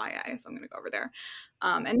 I'm a YA, so I'm going to go over there.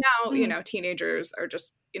 And now, teenagers are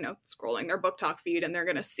just, scrolling their book talk feed, and they're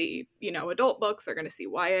going to see, adult books, they're going to see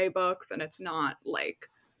YA books, and it's not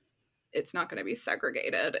going to be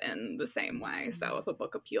segregated in the same way. So if a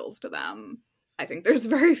book appeals to them, I think there's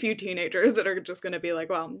very few teenagers that are just going to be like,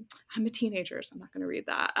 well, I'm a teenager, so I'm not going to read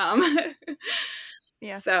that.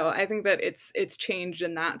 So I think that it's changed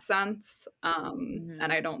in that sense.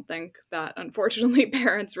 And I don't think that, unfortunately,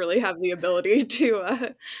 parents really have the ability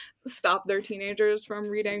to stop their teenagers from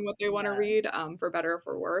reading what they want to read, for better or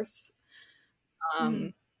for worse.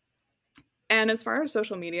 And as far as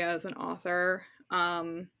social media as an author,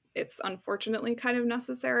 it's unfortunately kind of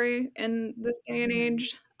necessary in this day and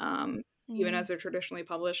age. Even as a traditionally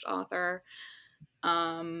published author.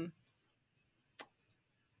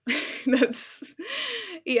 That's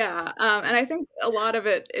yeah. And I think a lot of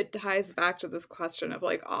it ties back to this question of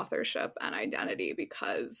like authorship and identity,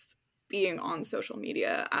 because being on social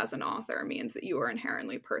media as an author means that you are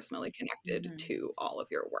inherently personally connected to all of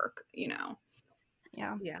your work, you know.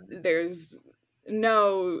 Yeah. There's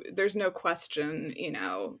no question, you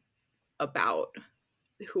know, about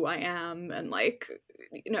who I am, and like,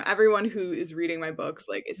 you know, everyone who is reading my books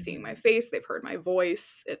like is seeing my face, they've heard my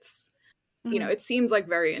voice. It's, you know, it seems like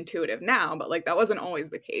very intuitive now, but like that wasn't always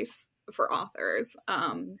the case for authors.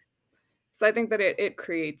 So I think that it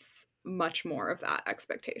creates much more of that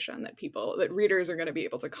expectation that readers are going to be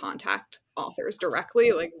able to contact authors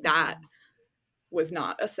directly. Like that was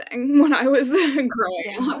not a thing when I was growing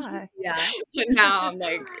up. Yeah. And now I'm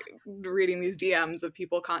like reading these DMs of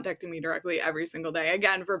people contacting me directly every single day,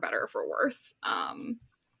 again, for better or for worse.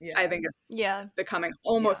 I think it's becoming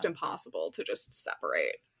almost impossible to just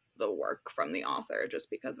separate the work from the author just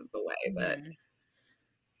because of the way that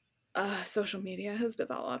social media has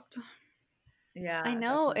developed. Yeah, I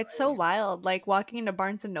know. Definitely. It's so wild. Like walking into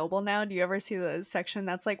Barnes and Noble now, do you ever see the section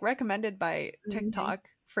that's like recommended by TikTok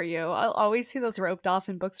for you? I'll always see those roped off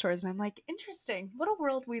in bookstores, and I'm like, interesting. What a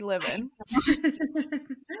world we live in.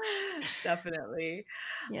 Definitely.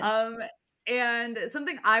 Yeah. And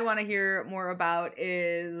something I want to hear more about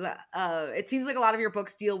is it seems like a lot of your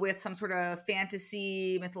books deal with some sort of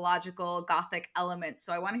fantasy, mythological, gothic elements.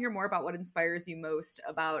 So I want to hear more about what inspires you most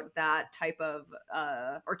about that type of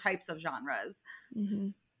or types of genres.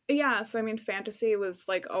 Yeah, so I mean, fantasy was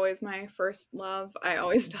like always my first love. I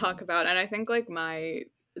always talk about, and I think like my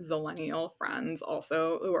Zillennial friends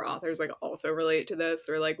also who are authors like also relate to this,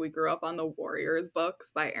 or like we grew up on the Warriors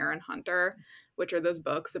books by Aaron Hunter, which are those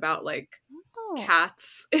books about like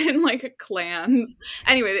cats in like clans.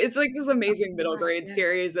 Anyway, it's like this amazing middle grade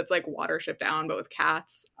series that's like Watership Down but with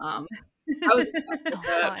cats. I was obsessed with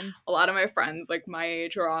it. A lot of my friends like my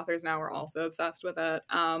age who are authors now were also obsessed with it.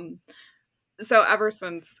 So ever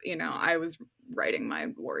since, you know, I was writing my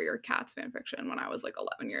Warrior Cats fan fiction when I was like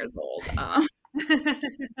 11 years old.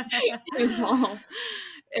 It all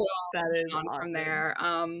that is on awesome. From there.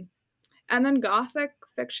 And then gothic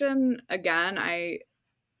fiction, again, I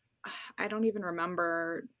don't even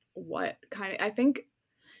remember what kind of, I think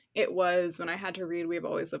it was when I had to read We've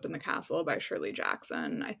Always Lived in the Castle by Shirley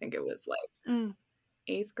Jackson. I think it was like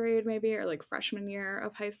 8th grade maybe, or like freshman year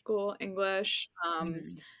of high school English.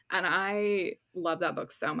 And I love that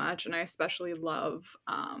book so much, and I especially love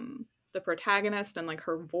the protagonist and like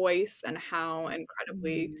her voice and how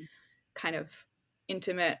incredibly kind of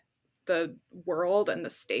intimate the world and the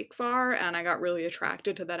stakes are. And I got really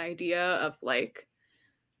attracted to that idea of like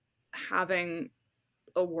having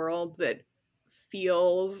a world that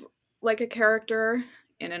feels like a character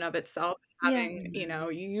in and of itself. Having, you know,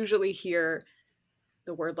 you usually hear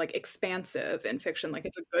the word like expansive in fiction, like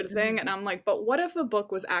it's a good thing, and I'm like, but what if a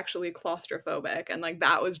book was actually claustrophobic, and like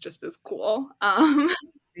that was just as cool.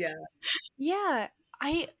 Yeah,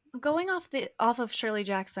 I going off of Shirley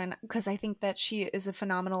Jackson, because I think that she is a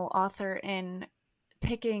phenomenal author in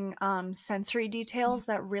picking sensory details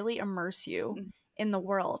that really immerse you in the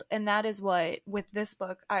world. And that is what, with this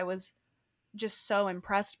book, I was just so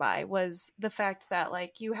impressed by, was the fact that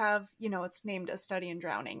like you have, you know, it's named A Study in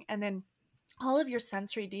Drowning, and then all of your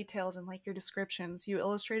sensory details and like your descriptions, you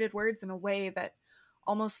illustrated words in a way that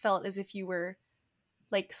almost felt as if you were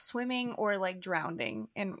like swimming or like drowning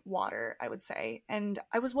in water, I would say. And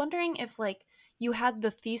I was wondering if like you had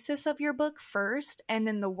the thesis of your book first and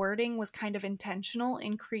then the wording was kind of intentional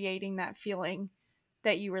in creating that feeling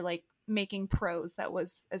that you were like making prose that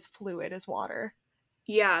was as fluid as water.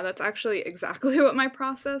 Yeah, that's actually exactly what my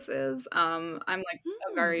process is. I'm like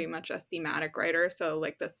a very much a thematic writer, so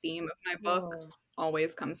like the theme of my book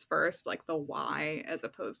always comes first, like the why as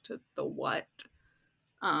opposed to the what.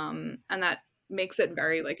 And that makes it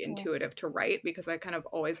very like intuitive to write, because I kind of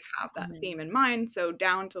always have that theme in mind. So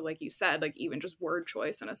down to, like you said, like even just word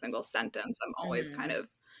choice in a single sentence, I'm always kind of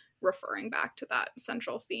referring back to that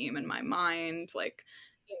central theme in my mind, like,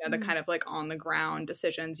 you know, the kind of like on the ground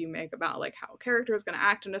decisions you make about like how a character is going to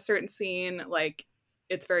act in a certain scene. Like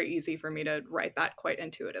it's very easy for me to write that quite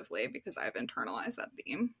intuitively because I've internalized that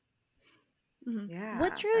theme. Yeah.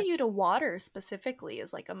 What drew you to water specifically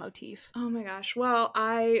as like a motif? Oh my gosh. Well,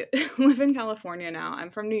 I live in California now. I'm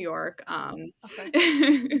from New York. But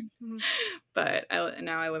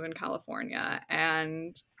now I live in California,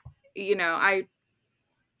 and you know, I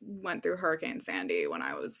went through Hurricane Sandy when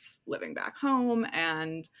I was living back home,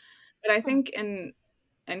 but I think in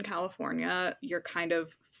California, you're kind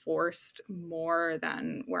of forced more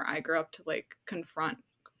than where I grew up to like confront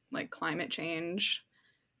like climate change.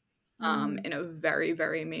 in a very,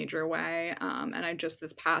 very major way. And I just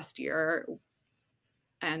this past year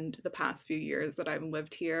and the past few years that I've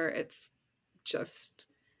lived here, it's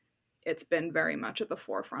been very much at the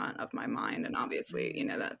forefront of my mind. And obviously, you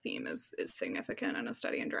know, that theme is significant in A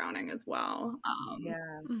Study in Drowning as well.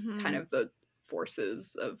 Kind of the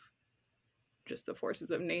forces of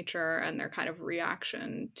nature and their kind of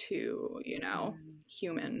reaction to, you know,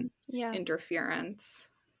 human interference.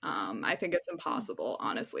 I think it's impossible,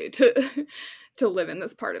 honestly, to live in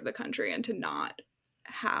this part of the country and to not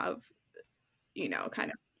have, you know,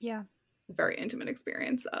 kind of very intimate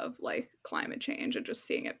experience of like climate change and just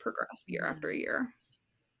seeing it progress year after year.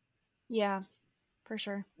 Yeah, for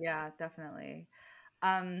sure. Yeah, definitely.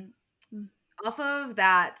 Off of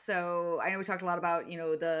that, so I know we talked a lot about, you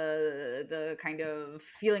know, the kind of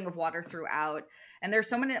feeling of water throughout, and there's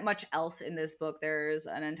so much else in this book. There's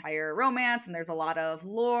an entire romance, and there's a lot of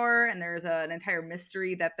lore, and there's an entire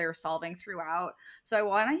mystery that they're solving throughout. So I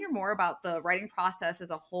want to hear more about the writing process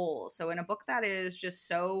as a whole. So in a book that is just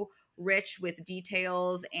so rich with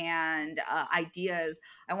details and ideas,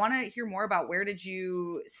 I want to hear more about, where did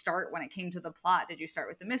you start when it came to the plot? Did you start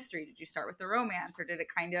with the mystery? Did you start with the romance? Or did it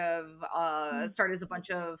kind of start as a bunch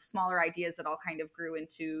of smaller ideas that all kind of grew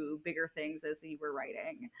into bigger things as you were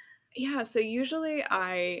writing? Yeah, so usually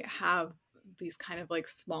I have these kind of like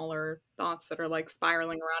smaller thoughts that are like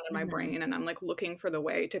spiraling around in my brain, and I'm like looking for the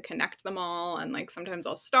way to connect them all, and like sometimes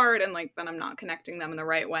I'll start and like then I'm not connecting them in the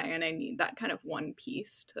right way, and I need that kind of one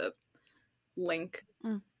piece to link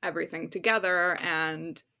everything together.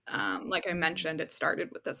 And like I mentioned, it started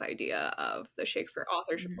with this idea of the Shakespeare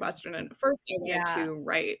authorship question, and at first I wanted to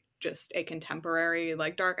write just a contemporary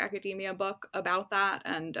like dark academia book about that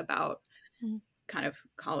and about kind of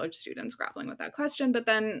college students grappling with that question. But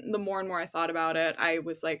then the more and more I thought about it, I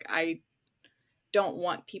was like, I don't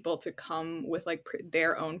want people to come with like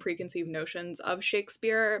their own preconceived notions of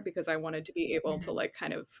Shakespeare, because I wanted to be able to like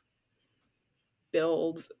kind of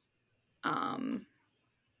build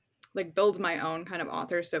my own kind of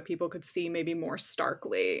author, so people could see maybe more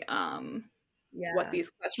starkly what these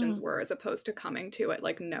questions were, as opposed to coming to it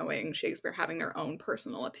like knowing Shakespeare, having their own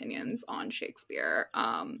personal opinions on Shakespeare.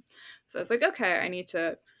 So it's like, okay, I need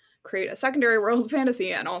to create a secondary world of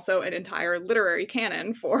fantasy and also an entire literary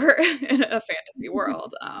canon for a fantasy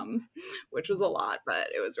world, which was a lot, but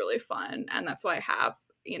it was really fun. And that's why I have,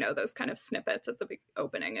 you know, those kind of snippets at the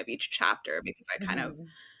opening of each chapter, because I kind of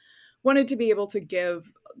wanted to be able to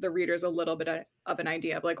give the readers a little bit of an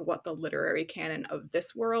idea of like what the literary canon of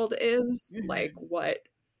this world is, like what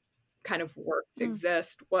kind of works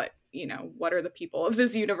exist, what, you know, what are the people of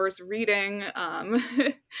this universe reading.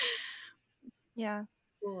 Yeah.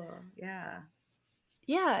 Cool. Yeah.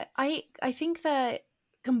 Yeah, I think that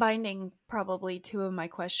combining probably two of my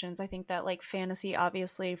questions, I think that like fantasy,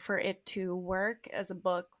 obviously for it to work as a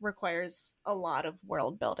book requires a lot of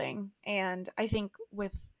world building. And I think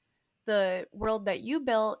with the world that you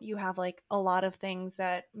built, you have like a lot of things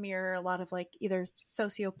that mirror a lot of like either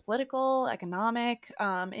socio-political, economic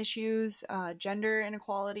issues, gender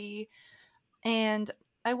inequality. And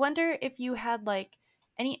I wonder if you had like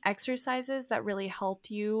any exercises that really helped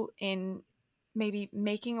you in maybe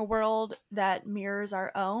making a world that mirrors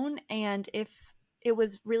our own, and if it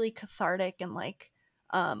was really cathartic and like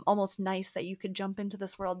almost nice that you could jump into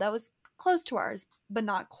this world that was close to ours but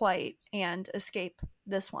not quite, and escape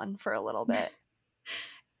this one for a little bit.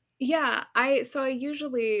 Yeah, I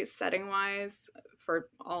usually, setting wise, for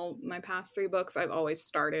all my past 3 books, I've always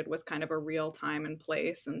started with kind of a real time and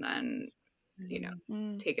place, and then, you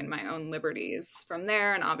know, taken my own liberties from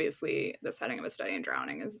there. And obviously the setting of A Study in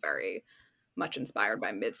Drowning is very much inspired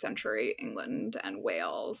by mid-century England and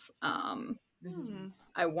Wales.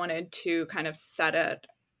 I wanted to kind of set it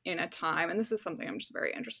in a time, and this is something I'm just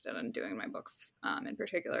very interested in doing in my books in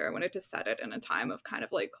particular. I wanted to set it in a time of kind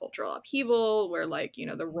of like cultural upheaval, where like, you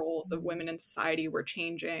know, the roles of women in society were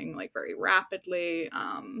changing like very rapidly.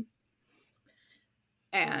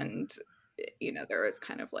 And you know, there is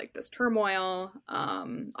kind of like this turmoil.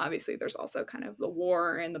 Obviously there's also kind of the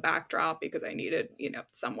war in the backdrop, because I needed, you know,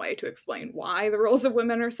 some way to explain why the roles of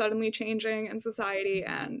women are suddenly changing in society.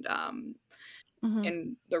 And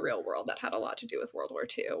in the real world, that had a lot to do with World War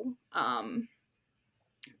II.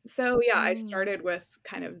 So yeah, I started with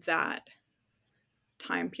kind of that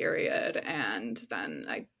time period, and then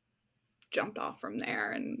I jumped off from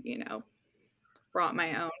there and, you know, brought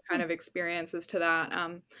my own kind of experiences to that.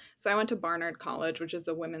 So I went to Barnard College, which is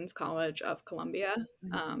the women's college of Columbia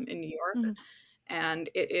in New York. And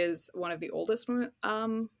it is one of the oldest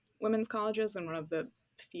women's colleges and one of the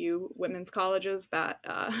few women's colleges that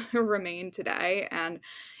remain today. And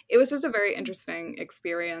it was just a very interesting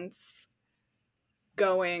experience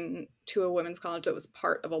going to a women's college that was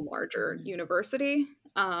part of a larger university,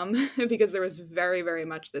 because there was very, very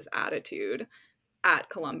much this attitude at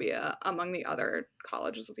Columbia among the other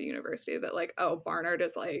colleges of the university that like, oh, Barnard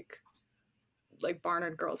is like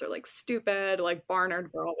Barnard girls are like stupid, like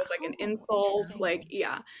Barnard girl was like an insult, like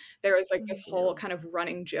yeah, there was like this whole kind of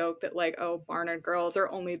running joke that like, oh, Barnard girls are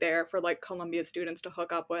only there for like Columbia students to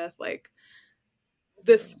hook up with, like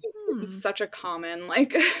this is such a common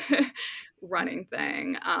like running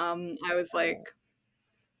thing. I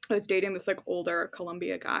was dating this like older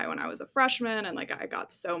Columbia guy when I was a freshman, and like I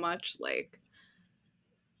got so much like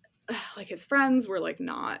his friends were like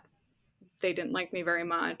not, they didn't like me very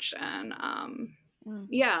much, and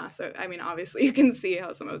yeah, so I mean obviously you can see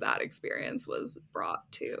how some of that experience was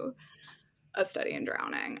brought to a study in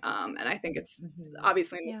drowning, and I think it's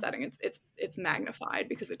obviously in the setting it's magnified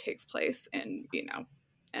because it takes place in, you know,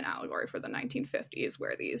 an allegory for the 1950s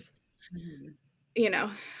where these you know,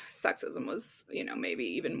 sexism was, you know, maybe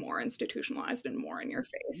even more institutionalized and more in your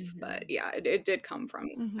face, but yeah, it did come from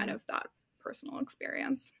kind of that personal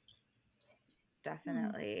experience.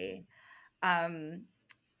 Definitely. And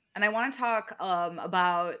I want to talk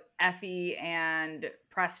about Effy and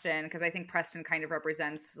Preston, because I think Preston kind of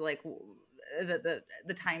represents like the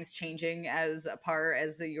times changing as far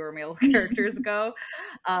as the your male characters go.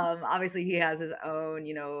 Obviously he has his own,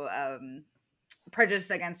 you know, prejudice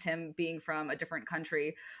against him being from a different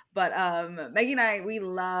country, but Maggie and I, we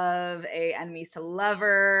love a enemies to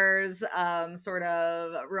lovers sort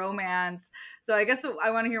of romance. So I guess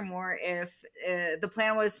I want to hear more if the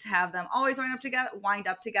plan was to have them always wind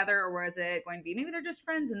up together, or was it going to be maybe they're just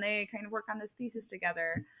friends and they kind of work on this thesis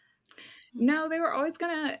together? No, they were always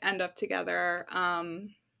gonna end up together.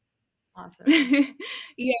 Awesome.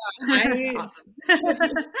 Yeah, awesome.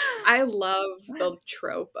 I love the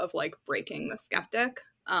trope of like breaking the skeptic.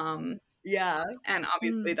 Yeah, and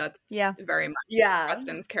obviously that's very much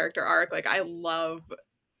Preston's character arc. Like I love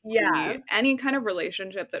any kind of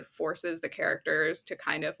relationship that forces the characters to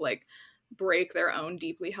kind of like break their own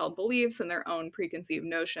deeply held beliefs and their own preconceived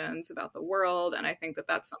notions about the world, and I think that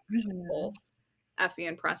that's something that both Effy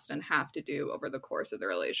and Preston have to do over the course of the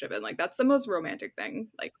relationship, and like that's the most romantic thing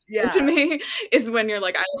like to me is when you're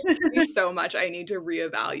like, I love you so much I need to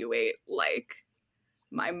reevaluate like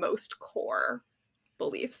my most core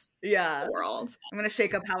beliefs in the world. I'm gonna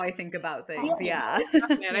shake up how I think about things. And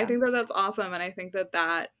I think that that's awesome, and I think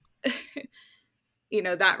that you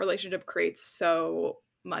know, that relationship creates so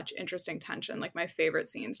much interesting tension. Like my favorite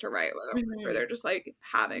scenes to write where they're just like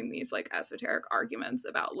having these like esoteric arguments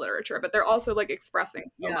about literature, but they're also like expressing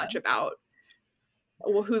so much about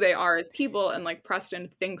who they are as people, and like Preston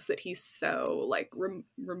thinks that he's so like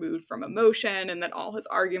removed from emotion and that all his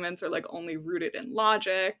arguments are like only rooted in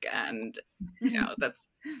logic, and you know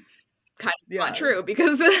that's kind of not true,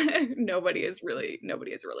 because nobody is really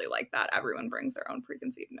like that. Everyone brings their own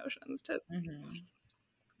preconceived notions to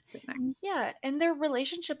yeah, and their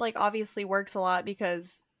relationship like obviously works a lot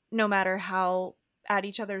because no matter how at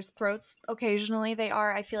each other's throats occasionally they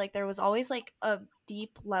are, I feel like there was always like a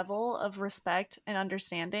deep level of respect and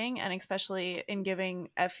understanding, and especially in giving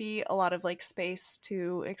Effy a lot of like space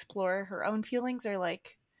to explore her own feelings or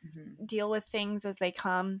like deal with things as they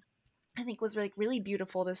come, I think was like really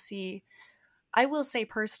beautiful to see. I will say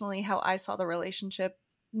personally how I saw the relationship,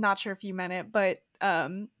 not sure if you meant it, but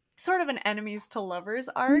sort of an enemies to lovers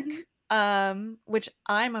arc, which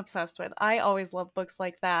I'm obsessed with. I always love books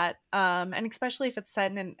like that, and especially if it's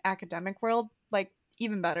set in an academic world, like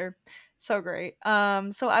even better. So great.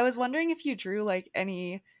 So I was wondering if you drew like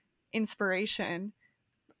any inspiration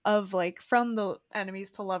of like from the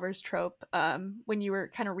enemies to lovers trope when you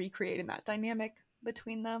were kind of recreating that dynamic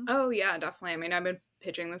between them. Oh yeah, definitely. I mean, I've been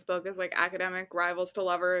pitching this book as like academic rivals to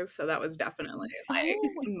lovers, so that was definitely like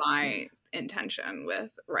my intention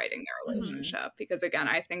with writing their relationship, because again,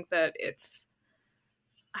 I think that it's,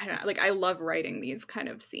 I don't know, like I love writing these kind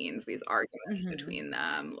of scenes, these arguments between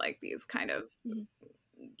them, like these kind of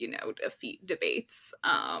you know, debates.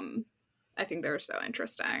 I think they're so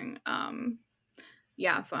interesting.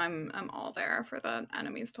 Yeah, so I'm all there for the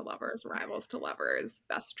enemies to lovers, rivals to lovers,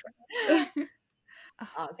 best trope.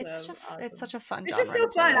 Awesome. It's such a fun. It's just so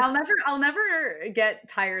fun. I'll never get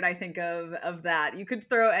tired. I think of that. You could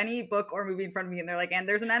throw any book or movie in front of me, and they're like, "And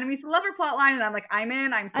there's an enemies to lover plot line," and I'm like, "I'm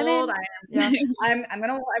in. I'm sold. I'm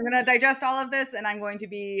gonna digest all of this, and I'm going to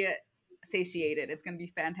be satiated. It's gonna be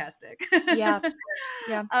fantastic." Yeah.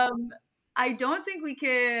 I don't think we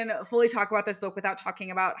can fully talk about this book without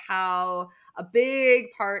talking about how a big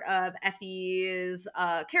part of Effy's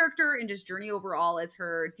character and just journey overall is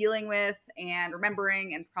her dealing with and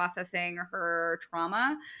remembering and processing her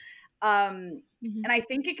trauma. And I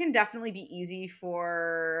think it can definitely be easy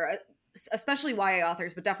for especially YA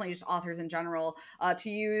authors, but definitely just authors in general, to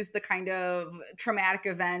use the kind of traumatic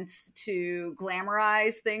events to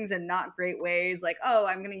glamorize things in not great ways. Like, oh,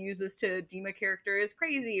 I'm going to use this to deem a character as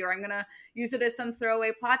crazy, or I'm going to use it as some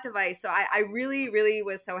throwaway plot device. So I really, really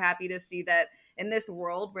was so happy to see that in this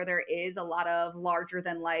world where there is a lot of larger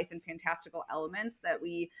than life and fantastical elements, that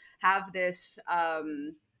we have this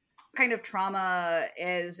kind of trauma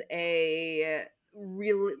as a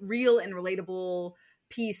real and relatable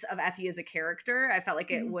piece of Effy as a character. I felt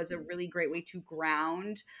like it was a really great way to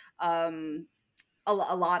ground a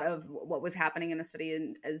lot of what was happening in a study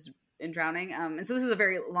in drowning. And so this is a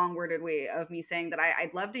very long-worded way of me saying that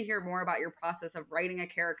I'd love to hear more about your process of writing a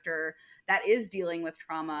character that is dealing with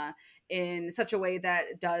trauma in such a way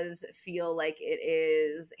that does feel like it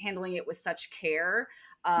is handling it with such care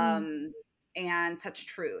and such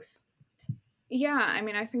truth. Yeah, I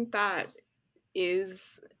mean, I think that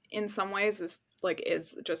is, in some ways, is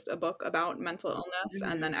just a book about mental illness,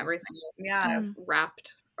 and then everything is kind of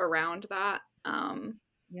wrapped around that.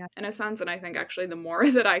 In a sense, and I think actually the more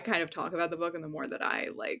that I kind of talk about the book and the more that I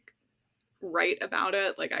like write about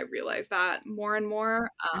it, like I realize that more and more.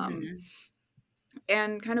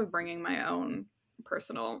 And kind of bringing my own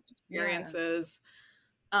personal experiences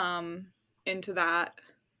into that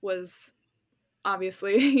was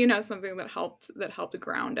obviously, you know, something that helped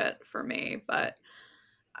ground it for me. But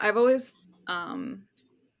I've always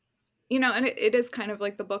you know, and it is kind of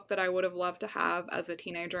like the book that I would have loved to have as a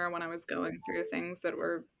teenager when I was going through things that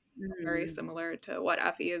were very similar to what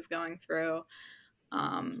Effy is going through.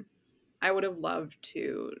 I would have loved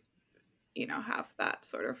to, you know, have that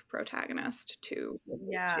sort of protagonist to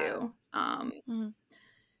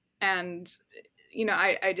and you know,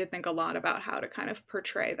 I did think a lot about how to kind of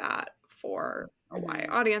portray that for a YA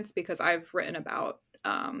audience, because I've written about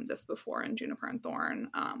this before in Juniper and Thorn,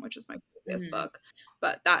 which is my previous book,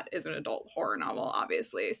 but that is an adult horror novel,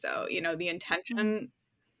 obviously. So, you know, the intention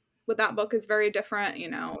with that book is very different. You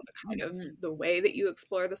know, the kind of the way that you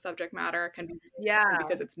explore the subject matter can be different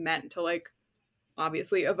because it's meant to like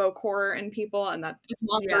obviously evoke horror in people, and that is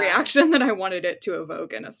not the reaction that I wanted it to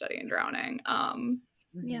evoke in A Study in Drowning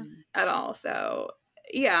at all. So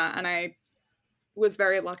yeah, and I was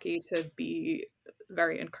very lucky to be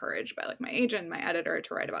very encouraged by like my agent, my editor,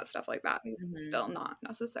 to write about stuff like that. It's still not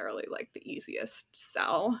necessarily like the easiest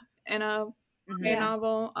sell in a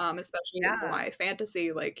novel, especially in YA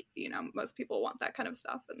fantasy. Like, you know, most people want that kind of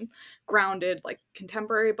stuff and grounded like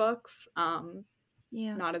contemporary books.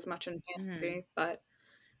 Not as much in fantasy, but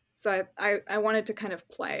so I wanted to kind of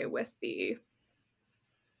play with the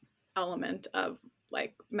element of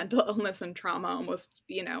like mental illness and trauma, almost,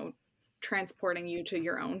 you know, transporting you to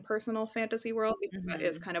your own personal fantasy world, because that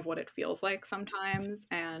is kind of what it feels like sometimes,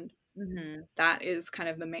 and that is kind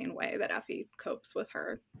of the main way that Effy copes with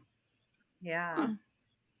her.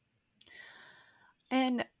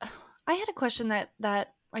 And I had a question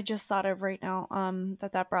that I just thought of right now,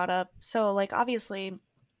 that brought up. So like obviously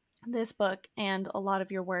this book and a lot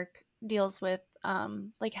of your work deals with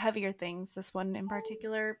like heavier things, this one in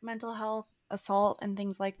particular, mental health, assault, and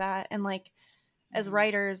things like that. And like as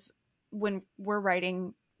writers, when we're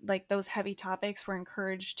writing like those heavy topics, we're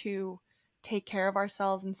encouraged to take care of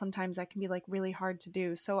ourselves, and sometimes that can be like really hard to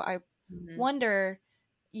do. So I wonder,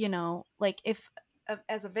 you know, like if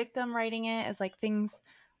as a victim writing it, as like things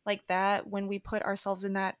like that, when we put ourselves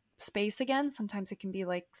in that space again, sometimes it can be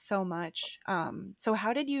like so much. So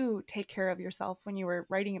how did you take care of yourself when you were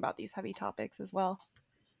writing about these heavy topics as well?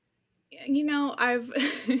 You know, I've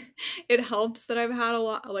it helps that I've had a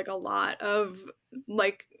lot of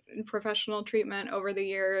like professional treatment over the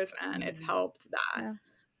years, and it's helped that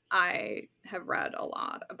I have read a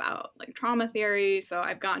lot about like trauma theory, so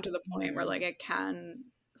I've gotten to the point where like I can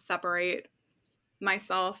separate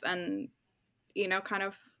myself and, you know, kind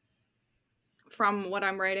of from what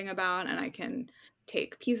I'm writing about, and I can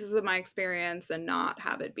take pieces of my experience and not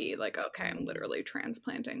have it be like, okay, I'm literally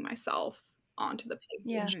transplanting myself onto the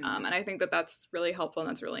page. And I think that that's really helpful, and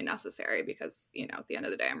that's really necessary, because, you know, at the end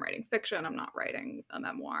of the day, I'm writing fiction, I'm not writing a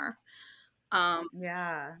memoir.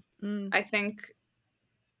 I think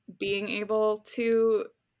being able to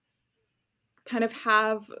kind of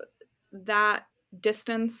have that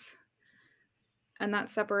distance and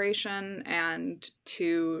that separation, and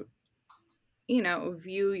to, you know,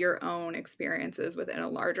 view your own experiences within a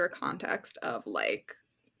larger context of like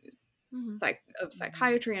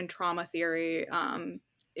psychiatry and trauma theory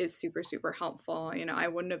is super, super helpful. You know, I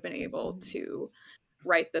wouldn't have been able to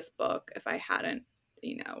write this book if I hadn't,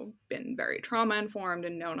 you know, been very trauma informed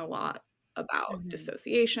and known a lot about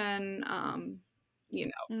dissociation, you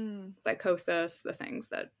know, psychosis, the things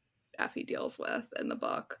that Effy deals with in the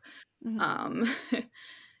book.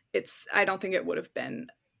 I don't think it would have been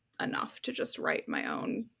enough to just write my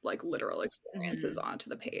own like literal experiences onto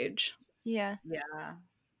the page. Yeah. Yeah.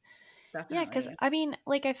 Definitely. Yeah, because I mean,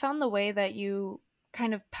 like, I found the way that you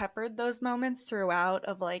kind of peppered those moments throughout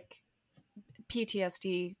of like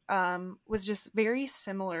PTSD was just very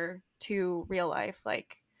similar to real life.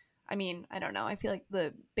 Like, I mean, I don't know. I feel like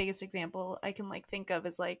the biggest example I can like think of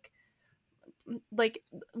is like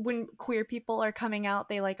when queer people are coming out,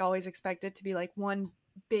 they like always expect it to be like one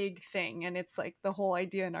big thing, and it's like the whole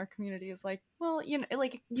idea in our community is like, well, you know,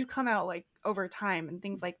 like you come out like over time and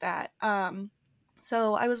things like that.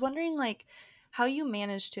 So I was wondering like how you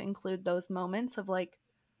managed to include those moments of like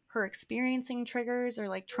her experiencing triggers or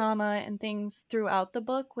like trauma and things throughout the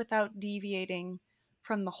book without deviating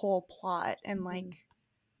from the whole plot and like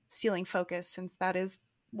stealing focus, since that is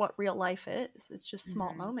what real life is. It's just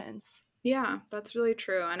small moments. Yeah, that's really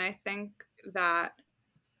true. And I think that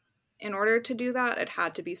in order to do that, it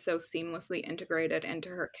had to be so seamlessly integrated into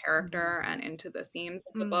her character and into the themes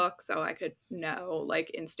of the book. So I could know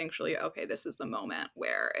like instinctually, okay, this is the moment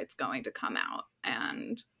where it's going to come out.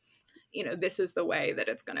 And, you know, this is the way that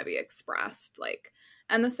it's going to be expressed. Like,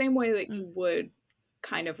 and the same way that you would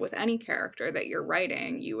kind of with any character that you're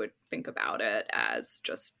writing, you would think about it as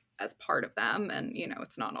just as part of them. And, you know,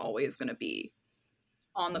 it's not always going to be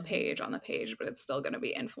on the page, but it's still going to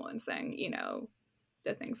be influencing, you know,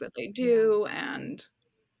 the things that they do and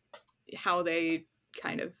how they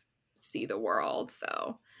kind of see the world.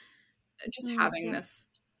 So just having this,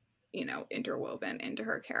 you know, interwoven into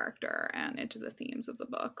her character and into the themes of the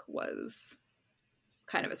book was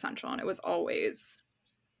kind of essential. And it was always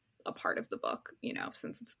a part of the book, you know,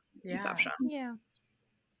 since its inception. Yeah,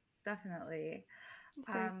 definitely.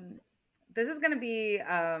 This is going to be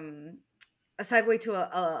a segue to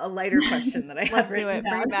a lighter question that I have. Let's do it.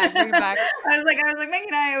 Bring it back. I was like, Meggie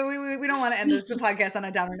and I, we don't want to end this podcast on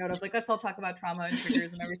a downer note of like, let's all talk about trauma and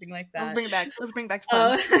triggers and everything like that. Let's bring it back. Let's bring it back to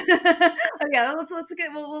fun. Yeah, let's get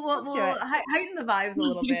we'll heighten the vibes a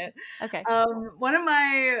little bit. Okay. One of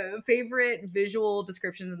my favorite visual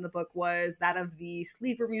descriptions in the book was that of the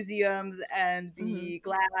sleeper museums and the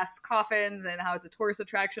glass coffins and how it's a tourist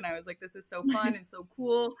attraction. I was like, this is so fun and so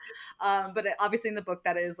cool. But obviously in the book,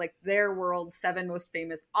 that is like their world's 7 most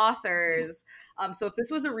famous authors. So if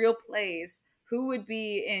this was a real place, who would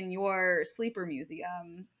be in your sleeper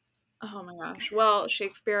museum? Oh my gosh. Well,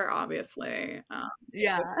 Shakespeare, obviously.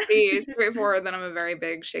 Yeah. To be straightforward, then I'm a very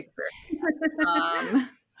big Shakespeare fan.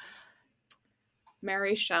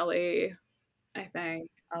 Mary Shelley, I think.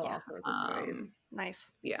 Oh, also a good choice.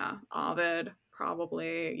 Nice. Yeah. Ovid,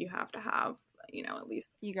 probably. You have to have, you know, at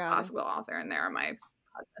least a classical author in there. My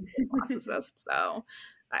husband's a classicist, so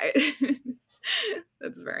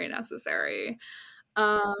that's very necessary.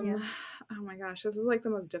 Oh my gosh, this is like the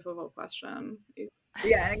most difficult question.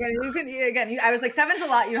 Yeah, and again, I was like, 7's a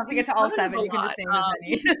lot. You don't have to get to all 7. You can just name as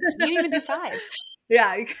many. You can even do 5.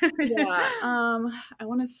 Yeah. I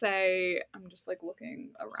want to say, I'm just like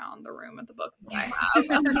looking around the room at the books that I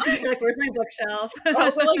have. Like, where's my bookshelf? I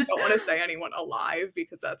also like don't want to say anyone alive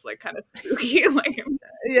because that's like kind of spooky. Like,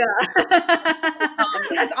 yeah,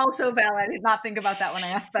 that's also valid. I did not think about that when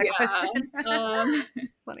I asked that question.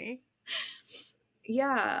 It's funny.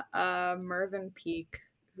 Yeah, Mervyn Peake,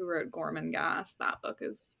 who wrote Gorman Gas, that book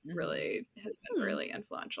is really has been really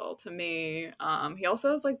influential to me. He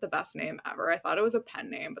also has like the best name ever. I thought it was a pen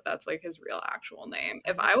name, but that's like his real actual name.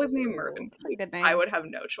 If I was named Mervyn Peake, I would have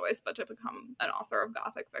no choice but to become an author of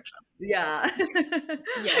Gothic fiction. Yeah.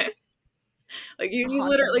 Yes. Like you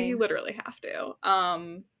literally have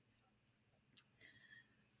to.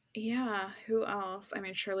 Yeah, who else? I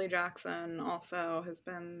mean, Shirley Jackson also has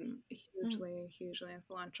been hugely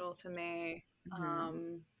influential to me.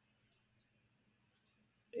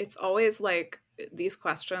 It's always like these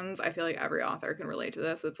questions, I feel like every author can relate to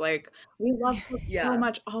this. It's like, we love books so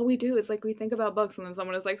much. All we do is like, we think about books and then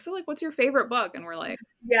someone is like, so like, what's your favorite book? And we're like,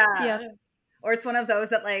 yeah. Or it's one of those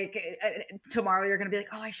that like tomorrow you're going to be like,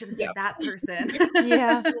 oh, I should have said that person.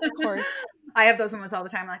 Yeah, of course. I have those moments all the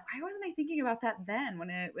time. Like, why wasn't I thinking about that then when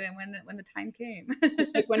the time came?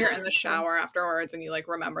 Like when you're in the shower afterwards and you like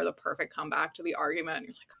remember the perfect comeback to the argument and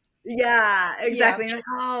you're like, Yeah, exactly. Yeah. Like,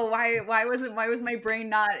 oh, why was my brain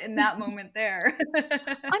not in that moment there?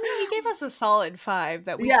 I mean, you gave us a solid 5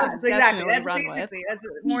 that we can definitely run with. That's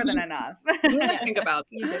more than enough. Yes, think about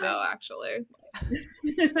that, though, actually.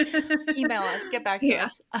 Email us, get back to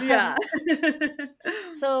us. Yeah.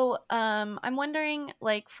 So, I'm wondering,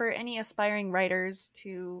 like, for any aspiring writers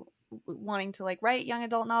to wanting to like write young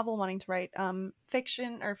adult novel, wanting to write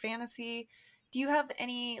fiction or fantasy, do you have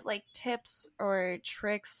any like tips or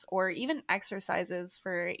tricks or even exercises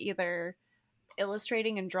for either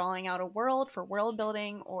illustrating and drawing out a world, for world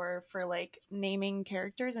building, or for like naming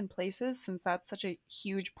characters and places, since that's such a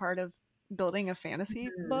huge part of building a fantasy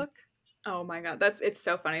book? Oh my god, it's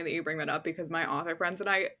so funny that you bring that up, because my author friends and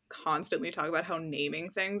I constantly talk about how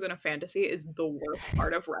naming things in a fantasy is the worst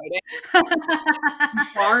part of writing.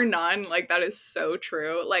 Bar none, like that is so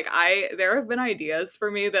true. Like there have been ideas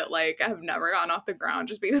for me that like have never gotten off the ground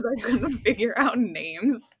just because I couldn't figure out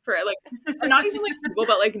names for it. Like, or not even like people,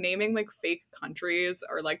 but like naming like fake countries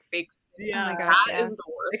or like fake. Yeah, oh my gosh, that is the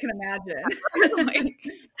worst. I can imagine. Like,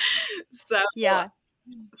 so yeah,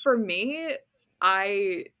 for me,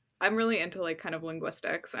 I'm really into like kind of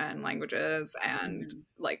linguistics and languages and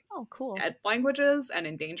like cool dead languages and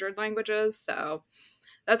endangered languages. So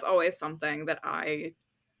that's always something that I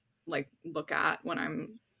like look at when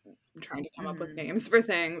I'm trying to come up with names for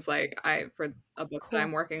things. Like for a book that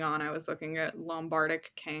I'm working on, I was looking at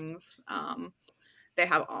Lombardic kings. They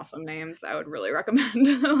have awesome names. I would really recommend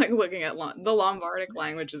like looking at the Lombardic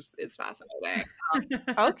language is fascinating.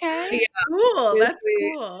 Okay. Yeah, cool. That's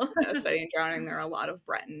cool. Studying drowning, there are a lot of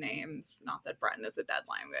Breton names. Not that Breton is a dead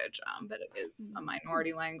language, but it is a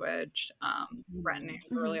minority language. Breton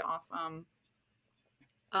names are really awesome.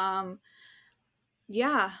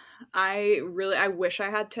 Yeah, I wish I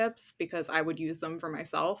had tips because I would use them for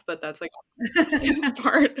myself, but that's like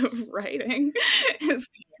part of writing is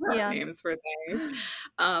names for things.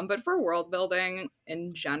 But for world building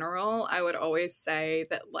in general, I would always say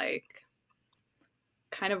that like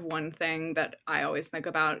kind of one thing that I always think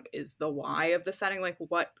about is the why of the setting. Like,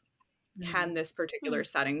 what can this particular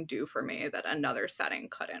setting do for me that another setting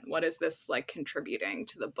couldn't? What is this like contributing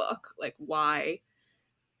to the book? Like, why,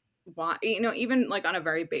 you know, even like on a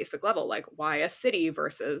very basic level, like why a city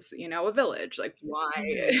versus, you know, a village? Like,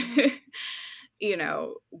 why, you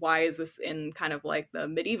know, why is this in kind of like the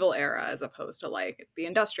medieval era as opposed to like the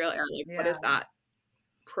industrial era? Like, what is that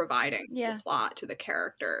providing to the plot, to the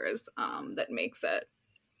characters, that makes it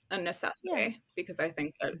a necessity? Because I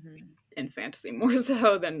think that in fantasy more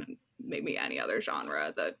so than maybe any other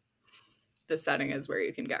genre, that the setting is where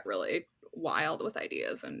you can get really wild with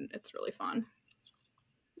ideas and it's really fun.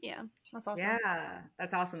 Yeah, that's awesome. Yeah,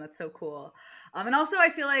 that's awesome. That's so cool. And also I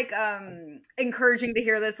feel like encouraging to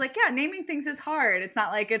hear that it's like, yeah, naming things is hard. It's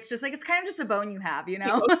not like it's just like it's kind of just a bone you have, you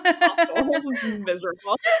know? It's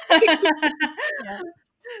miserable.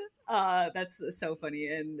 That's so funny.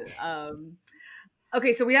 And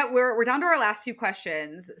okay, so we're down to our last few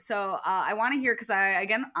questions. So I want to hear, because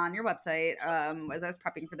again on your website, as I was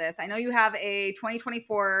prepping for this, I know you have a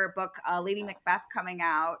 2024 book, Lady Macbeth, coming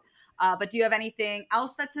out. But do you have anything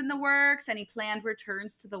else that's in the works? Any planned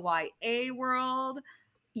returns to the YA world?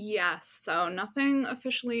 Yes, so nothing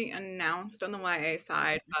officially announced on the YA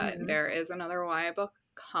side, but there is another YA book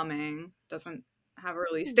coming. Doesn't have a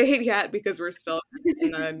release date yet because we're still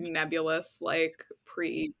in the nebulous like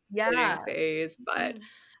phase, but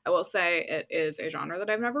I will say it is a genre that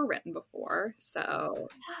I've never written before, so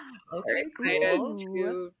very excited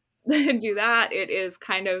to do that. It is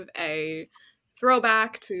kind of a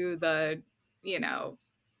throwback to the, you know,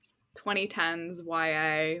 2010s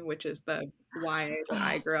YA, which is the YA that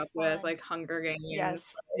I grew up with, like Hunger Games.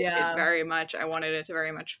 Yes. Yeah. I wanted it to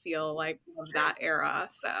very much feel like of that era.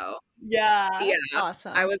 So yeah.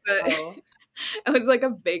 Awesome. I was like a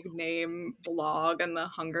big name blog in the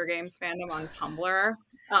Hunger Games fandom on Tumblr.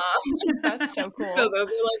 That's so cool. So those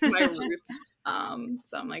are like my roots.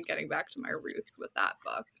 So I'm like getting back to my roots with that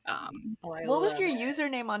book. What was your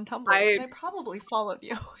username on Tumblr? Because I probably followed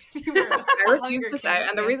you. I refuse to say,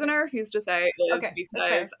 and the reason I refuse to say is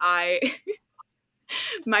because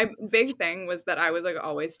my big thing was that I was like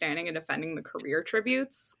always standing and defending the career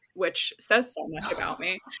tributes, which says so much about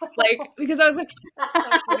me. Like, because I was like, that's so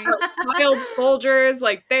funny. Child soldiers,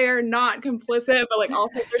 like they are not complicit, but like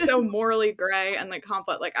also they're so morally gray and like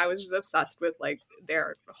complex. Like I was just obsessed with like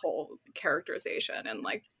their whole characterization and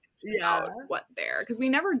like what they're, because we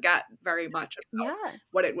never get very much about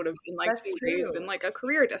what it would have been like to be raised in like a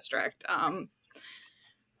career district.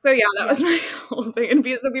 So yeah, that was my whole thing. And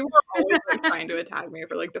so people were always like trying to attack me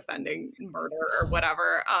for like defending murder or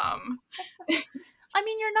whatever. I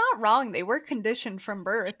mean, you're not wrong. They were conditioned from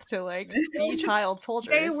birth to like be child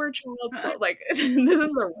soldiers. They were child like this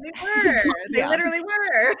is they literally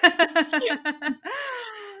were.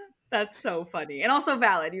 That's so funny, and also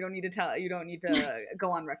valid. You don't need to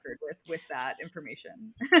go on record with that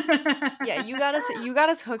information. Yeah, you got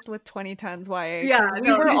us hooked with 2010s YA. Yeah,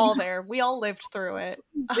 we were all there. We all lived through it.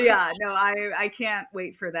 Yeah, no, I can't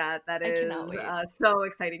wait for that. That is so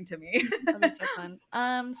exciting to me. That'll be so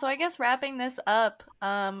fun. So I guess wrapping this up,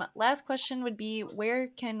 last question would be, where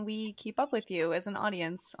can we keep up with you as an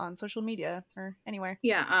audience on social media or anywhere?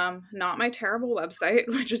 Yeah, not my terrible website,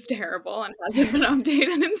 which is terrible and hasn't been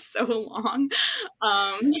updated in so long.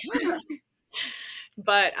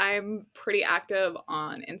 But I'm pretty active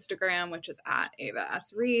on Instagram, which is at Ava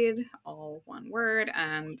Reid, all one word.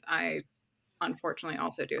 And I unfortunately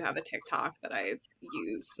also do have a TikTok that I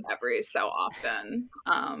use every so often,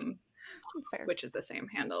 which is the same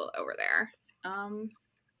handle over there. So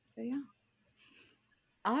yeah.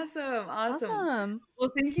 Awesome.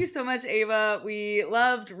 Well, thank you so much, Ava. We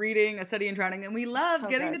loved reading A Study in Drowning, and we loved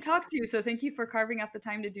getting to talk to you. So thank you for carving out the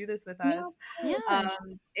time to do this with us. Yeah.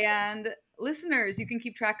 And listeners, you can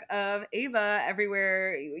keep track of Ava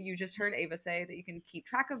everywhere. You just heard Ava say that you can keep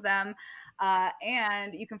track of them.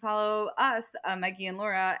 And you can follow us, Meggie and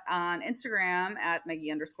Laura, on Instagram at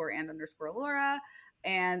Meggie_and_Laura,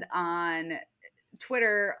 and on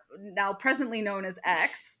Twitter, now presently known as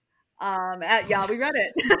X, at Yeah, We Read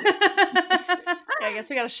It. Yeah, I guess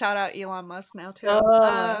we got to shout out Elon Musk now too.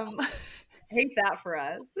 Hate that for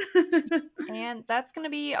us. And that's going to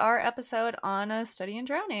be our episode on A Study in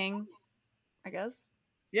Drowning, I guess.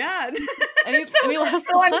 Yeah. Any last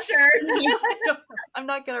so unsure. I'm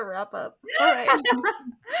not going to wrap up. All right.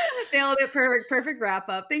 Nailed it. Perfect wrap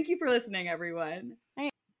up. Thank you for listening, everyone.